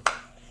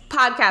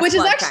podcast. Which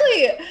is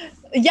actually...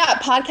 Yeah,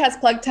 podcast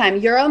plug time.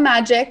 Your Own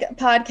Magic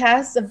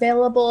podcast,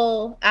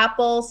 available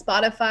Apple,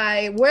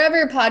 Spotify,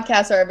 wherever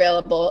podcasts are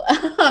available.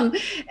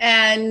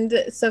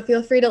 And so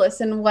feel free to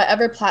listen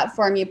whatever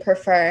platform you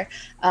prefer.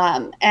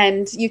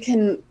 And you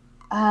can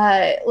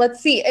let's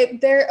see.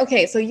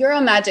 Okay, so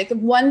Euro magic.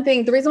 One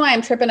thing, the reason why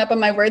I'm tripping up on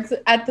my words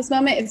at this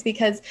moment is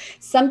because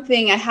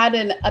I had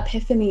an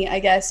epiphany, I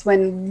guess,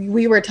 when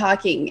we were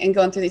talking and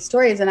going through these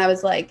stories, and I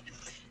was like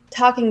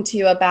talking to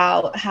you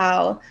about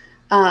how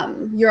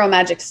Euro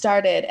magic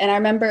started. And I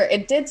remember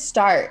it did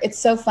start. It's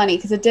so funny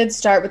because it did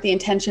start with the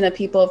intention of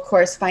people, of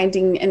course,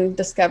 finding and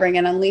discovering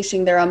and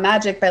unleashing their own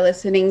magic by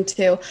listening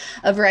to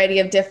a variety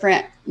of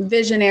different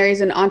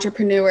visionaries and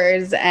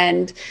entrepreneurs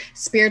and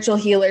spiritual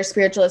healers,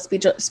 spiritualists,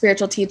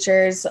 spiritual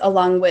teachers,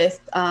 along with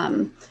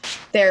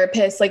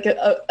therapists, like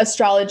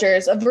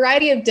astrologers, a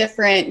variety of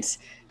different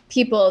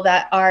people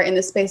that are in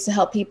the space to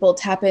help people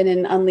tap in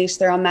and unleash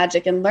their own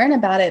magic and learn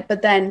about it.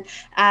 But then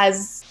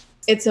as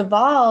it's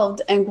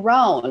evolved and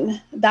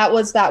grown, that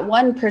was that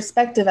one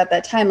perspective at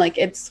that time, like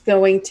it's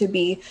going to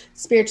be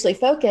spiritually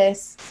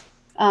focused.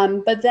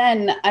 But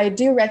then I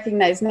do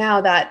recognize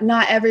now that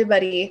not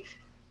everybody,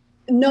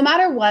 no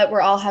matter what,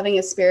 we're all having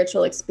a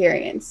spiritual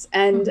experience,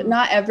 and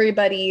not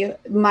everybody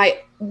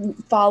might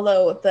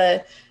follow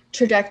the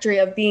trajectory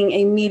of being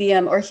a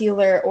medium or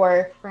healer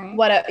or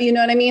what, you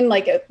know what I mean?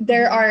 Like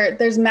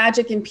there's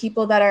magic in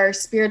people that are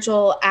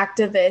spiritual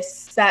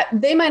activists that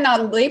they might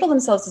not label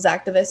themselves as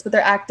activists, but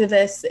they're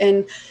activists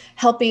in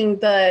helping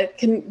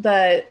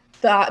the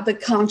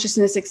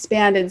consciousness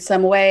expand in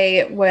some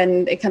way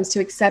when it comes to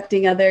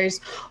accepting others,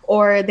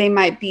 or they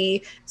might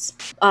be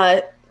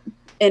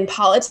in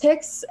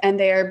politics, and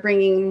they are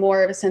bringing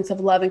more of a sense of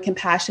love and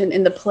compassion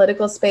in the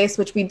political space,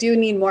 which we do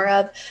need more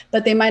of,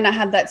 but they might not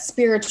have that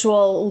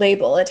spiritual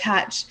label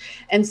attached.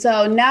 And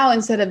so now,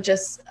 instead of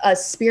just a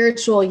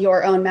spiritual,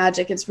 your own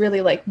magic, it's really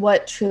like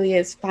what truly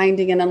is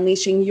finding and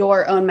unleashing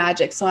your own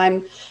magic. So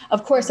I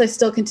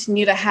still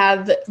continue to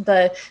have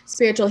the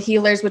spiritual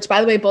healers, which,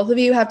 by the way, both of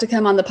you have to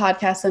come on the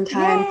podcast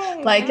sometime.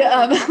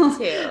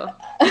 Yay,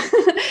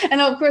 and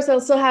of course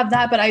I'll still have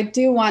that, but I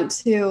do want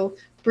to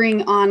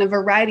bring on a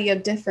variety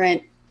of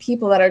different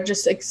people that are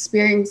just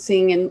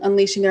experiencing and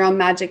unleashing their own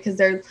magic because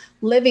they're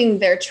living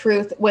their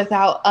truth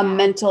without a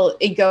mental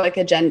egoic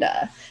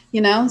agenda,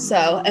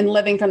 so, and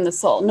living from the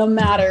soul, no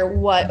matter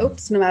what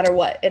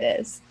it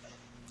is.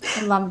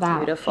 I love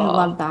that. Beautiful. I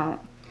love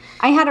that.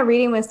 I had a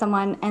reading with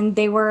someone, and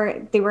they were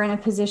in a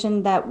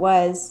position that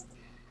was,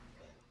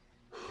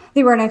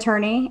 they were an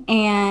attorney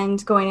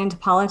and going into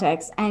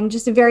politics, and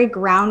just a very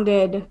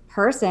grounded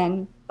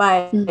person,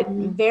 but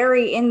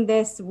very in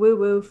this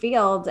woo-woo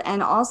field,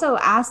 and also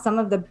asked some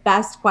of the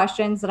best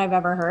questions that I've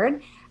ever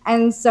heard.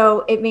 And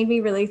so it made me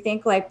really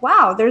think like,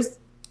 wow, there's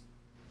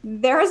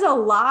a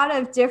lot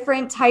of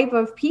different type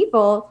of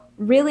people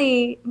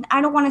really,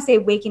 I don't want to say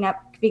waking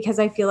up because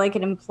I feel like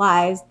it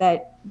implies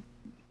that,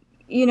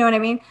 you know what I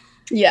mean?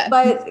 Yeah.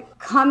 But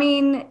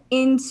coming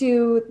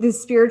into the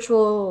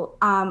spiritual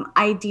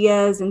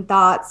ideas and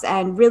thoughts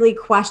and really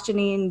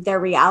questioning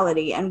their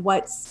reality and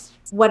what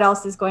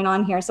else is going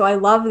on here. So I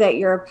love that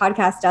your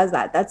podcast does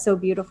that. That's so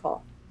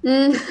beautiful.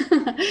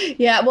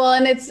 Yeah, well,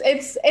 and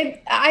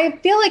I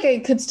feel like I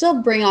could still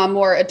bring on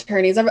more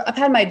attorneys. I've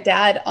had my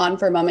dad on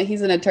for a moment.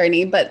 He's an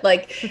attorney, but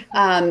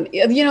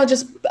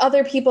just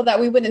other people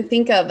that we wouldn't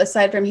think of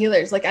aside from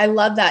healers. Like, I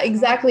love that.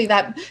 Exactly.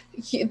 That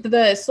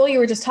the soul you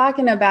were just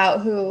talking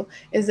about, who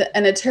is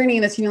an attorney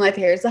in this human life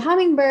here, is a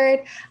hummingbird.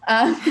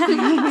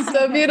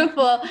 So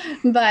beautiful.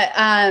 But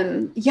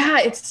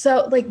it's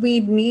so like,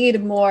 we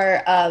need more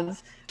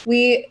of,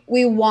 we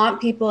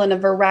want people in a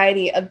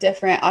variety of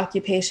different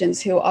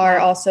occupations who are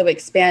also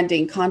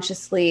expanding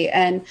consciously,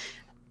 and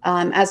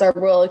as our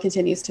world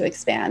continues to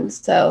expand.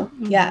 So,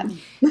 yeah.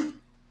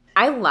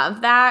 I love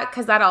that,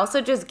 because that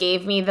also just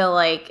gave me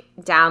the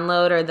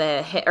download or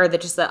the hit or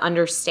just the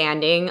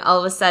understanding. All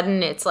of a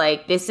sudden, it's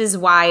like, this is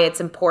why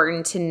it's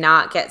important to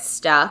not get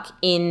stuck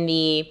in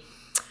the,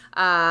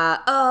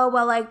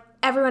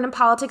 everyone in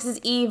politics is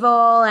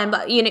evil, and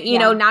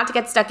not to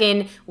get stuck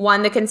in,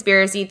 one, the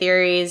conspiracy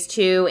theories,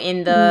 two,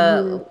 in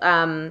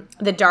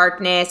the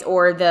darkness,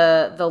 or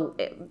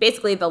the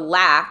basically the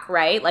lack,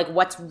 right? Like,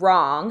 what's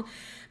wrong?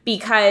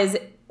 Because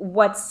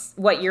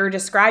what you're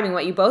describing,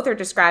 what you both are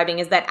describing,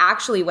 is that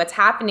actually what's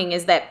happening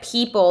is that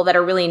people that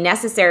are really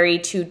necessary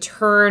to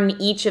turn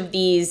each of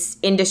these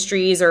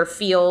industries or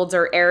fields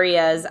or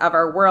areas of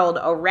our world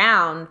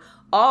around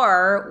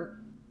are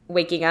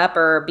waking up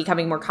or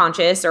becoming more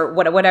conscious, or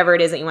whatever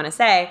it is that you want to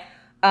say.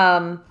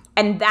 And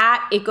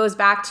that, it goes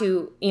back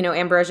to,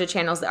 Ambrosia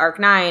channels the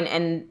Arc-9,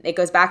 and it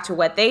goes back to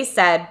what they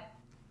said,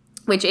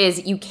 which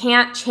is, you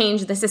can't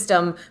change the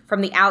system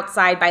from the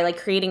outside by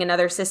creating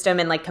another system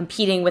and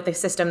competing with the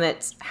system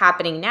that's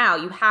happening now.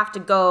 You have to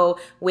go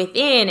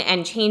within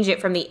and change it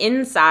from the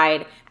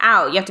inside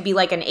out. You have to be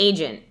like an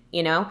agent,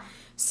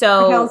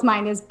 So Raquel's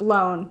mind is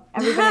blown.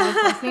 Everybody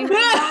that's listening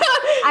right now,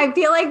 I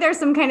feel like there's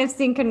some kind of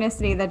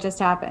synchronicity that just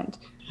happened.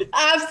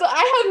 Absolutely.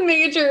 I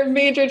have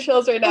major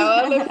chills right now.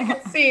 I don't know if you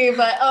can see,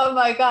 but oh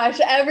my gosh,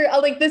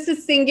 this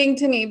is singing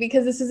to me,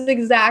 because this is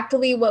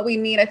exactly what we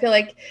need. I feel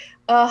like,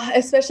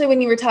 especially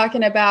when you were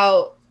talking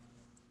about,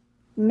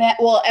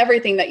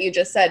 everything that you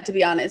just said, to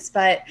be honest,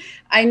 but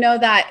I know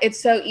that it's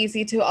so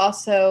easy to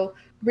also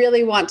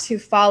really want to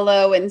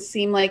follow and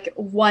seem like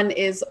one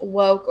is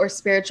woke or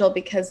spiritual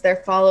because they're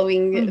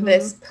following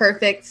this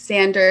perfect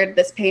standard,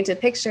 this painted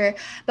picture.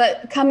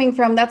 But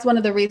that's one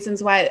of the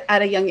reasons why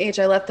at a young age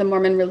I left the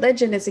Mormon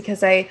religion, is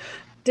because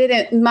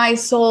my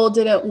soul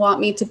didn't want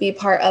me to be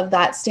part of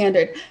that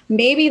standard.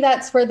 Maybe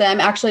that's for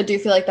them. Actually, I do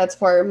feel like that's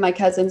for my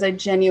cousins. I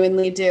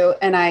genuinely do.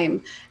 And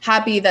I'm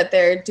happy that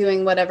they're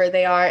doing whatever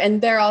they are.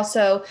 And they're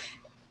also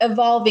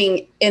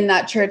evolving in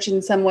that church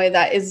in some way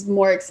that is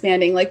more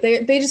expanding. Like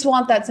they just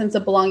want that sense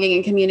of belonging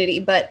and community.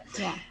 But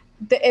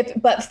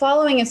but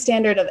following a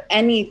standard of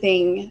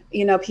anything,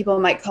 people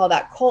might call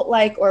that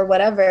cult-like or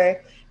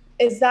whatever,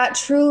 is that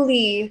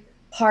truly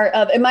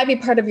it might be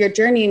part of your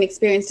journey and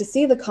experience to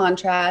see the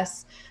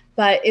contrast,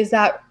 but is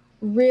that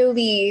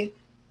really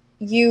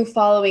you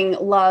following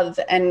love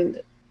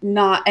and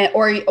not,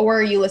 or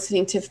are you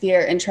listening to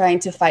fear and trying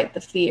to fight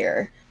the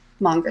fear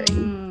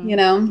mongering,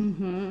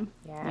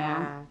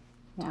 Yeah,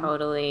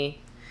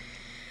 totally.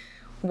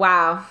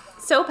 Wow.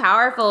 So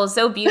powerful,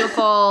 so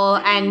beautiful.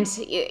 And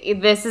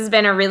this has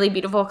been a really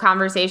beautiful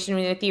conversation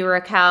with you,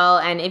 Raquel.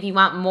 And if you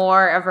want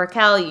more of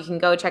Raquel, you can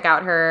go check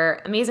out her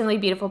amazingly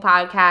beautiful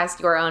podcast,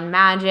 Your Own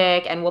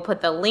Magic. And we'll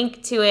put the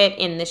link to it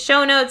in the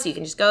show notes. You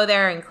can just go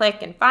there and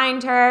click and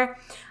find her.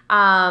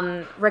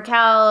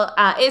 Raquel,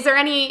 is there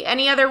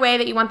any other way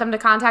that you want them to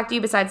contact you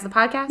besides the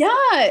podcast? Yeah.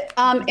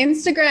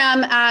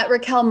 Instagram at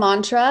Raquel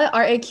Mantra,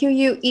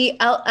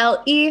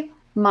 RAQUELLE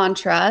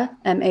Mantra,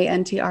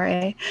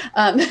 MANTRA.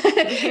 And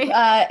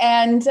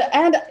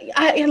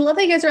I love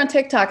that you guys are on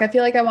TikTok. I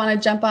feel like I want to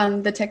jump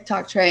on the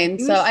TikTok train.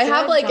 So I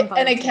have like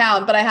an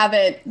account, but I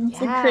haven't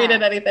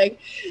created anything.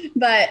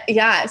 But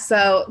yeah,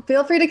 so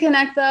feel free to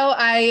connect though.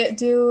 I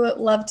do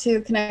love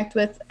to connect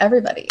with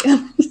everybody.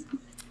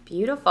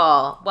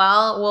 Beautiful.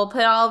 Well, we'll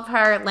put all of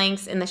her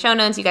links in the show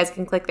notes. You guys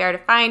can click there to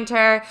find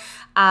her.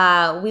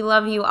 We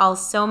love you all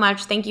so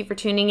much. Thank you for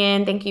tuning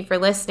in. Thank you for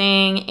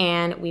listening.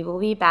 And we will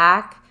be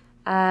back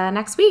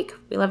next week.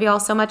 We love you all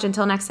so much.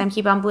 Until next time,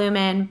 keep on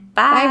blooming.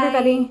 Bye. Bye,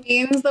 everybody.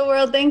 Means the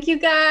world. Thank you,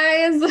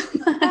 guys.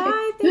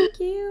 Bye. Thank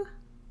you.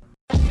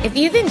 If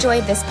you've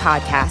enjoyed this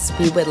podcast,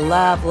 we would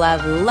love,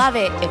 love, love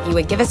it if you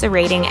would give us a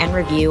rating and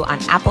review on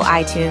Apple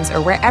iTunes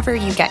or wherever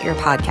you get your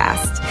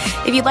podcast.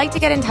 If you'd like to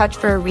get in touch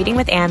for a reading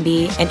with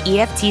Ambi, an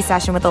EFT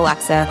session with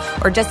Alexa,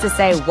 or just to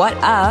say what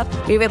up,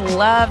 we would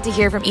love to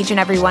hear from each and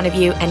every one of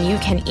you, and you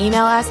can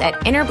email us at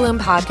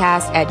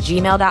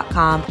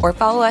innerbloom.podcast@gmail.com or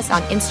follow us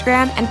on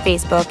Instagram and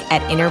Facebook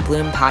at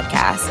Innerbloom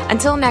Podcast.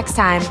 Until next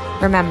time,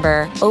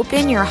 remember,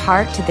 open your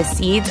heart to the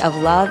seeds of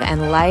love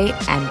and light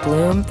and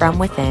bloom from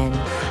within.